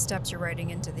 The steps you're writing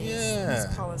into these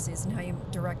policies and how you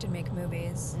direct and make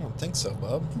movies. I don't think so,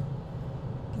 bub.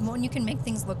 Well, and you can make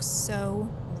things look so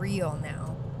real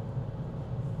now.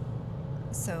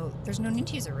 So there's no need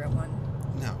to use a real one.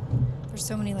 No. There's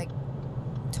so many, like,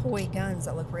 toy guns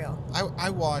that look real. I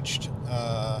watched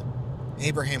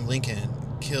Abraham Lincoln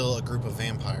kill a group of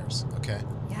vampires, okay?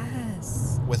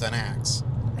 Yes. With an axe.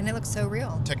 And it looks so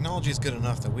real. Technology is good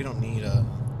enough that we don't need the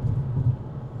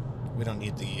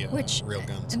real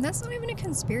guns. And that's not even a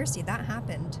conspiracy. That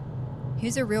happened.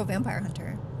 He's a real vampire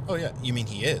hunter. Oh, yeah. You mean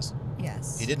he is?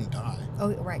 Yes. He didn't die.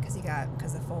 Oh, right,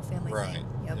 because the full family Right. thing.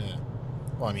 Yep. Yeah.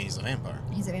 Well, I mean, he's a vampire.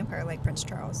 He's a vampire like Prince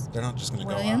Charles. They're not just going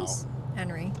to go Williams,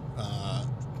 Henry.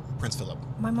 Prince Philip.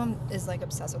 My mom is, like,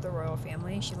 obsessed with the royal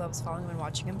family. She loves following them and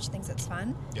watching them. She thinks it's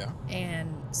fun. Yeah.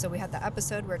 And so we had the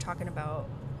episode where we're talking about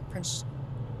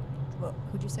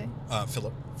who'd you say?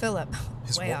 Philip. Philip.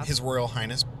 His Royal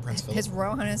Highness Prince Philip. His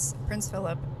Royal Highness Prince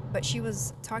Philip but she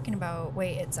was talking about,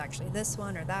 wait, it's actually this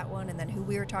one or that one, and then who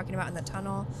we were talking about in the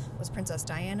tunnel was Princess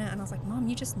Diana, and I was like, Mom,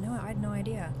 you just know it. I had no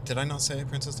idea. Did I not say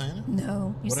Princess Diana?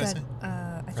 No, you What'd I said, say?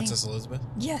 I Princess think, Elizabeth?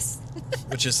 yes.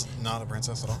 Which is not a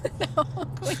princess at all. No,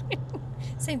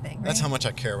 same thing, right? That's how much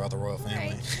I care about the royal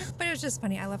family. Right. But it was just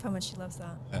funny. I love how much she loves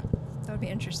that. Yeah. That would be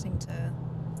interesting to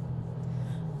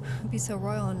be so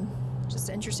royal, and just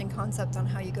an interesting concept on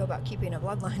how you go about keeping a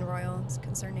bloodline royal. It's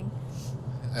concerning.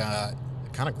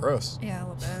 Kind of gross. Yeah, a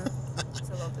little bit. It's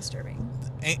a little disturbing.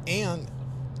 And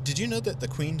did you know that the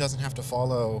queen doesn't have to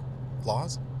follow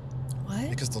laws? What?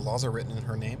 Because the laws are written in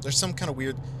her name. There's some kind of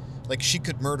weird, like she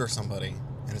could murder somebody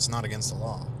and it's not against the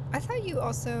law. I thought you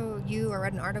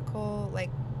read an article, like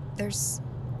there's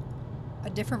a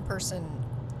different person,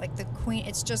 like the queen,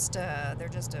 it's just they're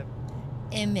just a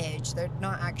image. They're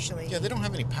not actually. Yeah, they don't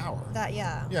have any power. That,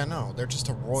 yeah. Yeah, no, they're just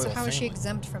a royal So how is she family.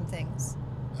 exempt from things?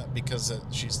 Because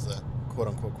she's the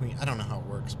quote-unquote queen. I don't know how it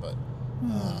works, but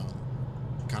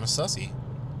kind of sussy.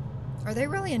 Are they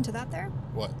really into that there?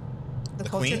 What? The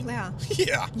queen? culture?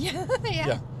 Yeah. Yeah.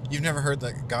 Yeah. You've never heard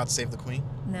that God save the queen?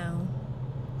 No.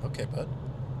 Okay, bud.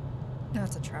 No,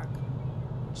 it's a truck.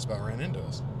 Just about ran into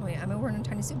us. Oh yeah, we're in a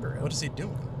tiny Subaru. What is he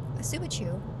doing? A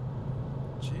Subaru.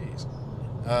 Jeez.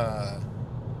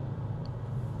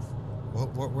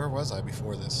 Where was I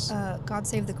before this? God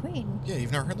Save the Queen. Yeah,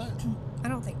 you've never heard that? I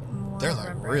don't think. Well, They're I don't like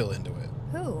remember. real into it.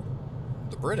 Who?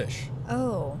 The British.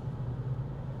 Oh.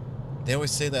 They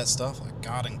always say that stuff like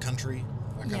God and country.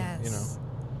 That kind Yes. of, you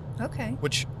know. Okay.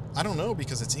 Which I don't know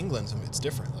because it's England, so it's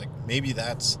different. Like maybe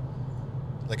that's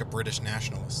like a British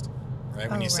nationalist, right?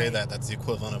 When Oh, you say right. that, that's the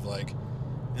equivalent of like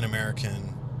an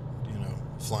American, you know,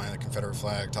 flying the Confederate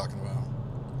flag, talking about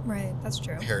Right. That's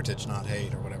true. heritage, not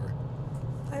hate, or whatever.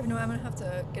 I have no. I'm gonna have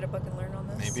to get a book and learn on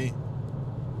this. Maybe.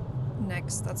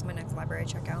 Next. That's my next library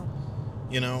checkout.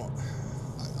 You know,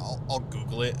 I'll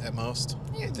Google it at most.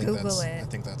 You I think Google that's, it. I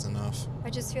think that's enough. I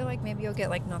just feel like maybe you'll get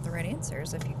like not the right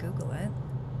answers if you Google it.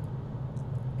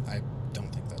 I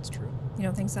don't think that's true. You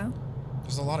don't think so?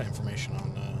 There's a lot of information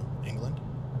on England.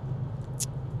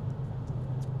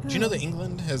 Do you know Oh. that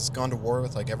England has gone to war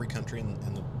with like every country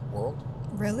in the world?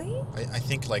 Really? I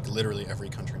think like literally every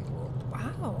country in the world.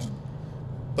 Wow.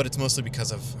 But it's mostly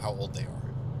because of how old they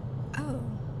are. Oh.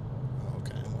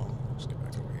 Okay, well, let's get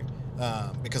back over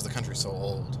here. Because the country's so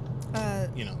old.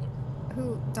 You know.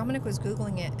 Who? Dominic was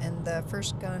Googling it, and the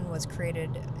first gun was created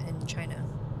in China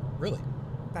Really?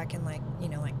 back in like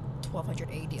 1200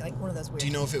 AD, like one of those weird. Do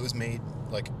you know if it was made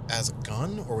like as a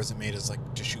gun or was it made as like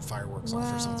to shoot fireworks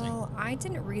off or something? Well, I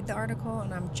didn't read the article,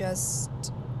 and I'm just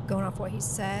going off what he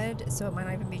said, so it might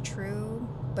not even be true.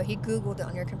 But he Googled it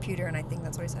on your computer, and I think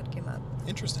that's what he said came up.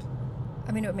 Interesting.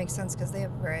 I mean, it would make sense because they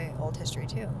have very old history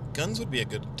too. Guns would be a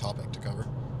good topic to cover,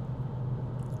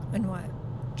 And what?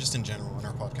 just in general in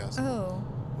our podcast. Oh,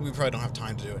 We probably don't have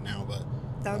time to do it now, but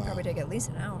that would probably take at least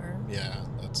an hour. yeah,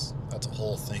 that's a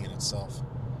whole thing in itself.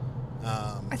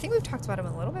 I think we've talked about him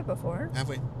a little bit before. Have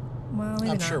we? Well,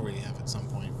 maybe I'm not. sure we have at some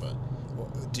point, but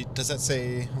does that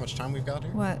say how much time we've got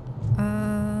here? What?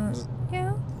 Is it-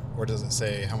 Yeah. Or does it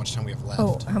say how much time we have left?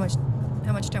 Oh, how much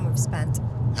time we've spent?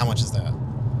 How much is that?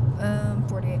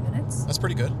 48 minutes. That's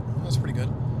pretty good. That's pretty good.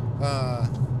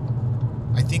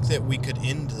 I think that we could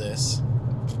end this,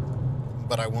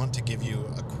 but I want to give you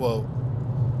a quote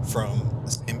from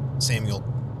Samuel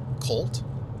Colt,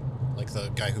 like the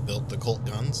guy who built the Colt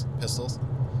guns, pistols.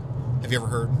 Have you ever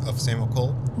heard of Samuel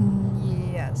Colt?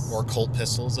 Yes. Or Colt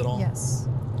pistols at all? Yes.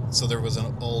 So there was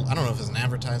an old, I don't know if it's an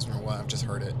advertisement or what, I've just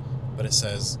heard it, but it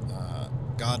says,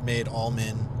 God made all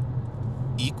men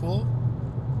equal.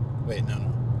 Wait,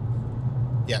 no.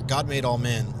 Yeah, God made all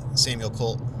men, Samuel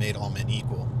Colt made all men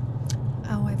equal.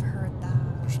 Oh, I've heard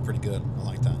that. Which is pretty good. I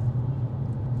like that.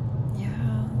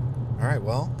 Yeah. All right,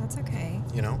 well, That's okay.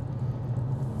 you know,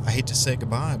 I hate to say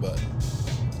goodbye, but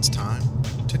it's time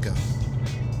to go.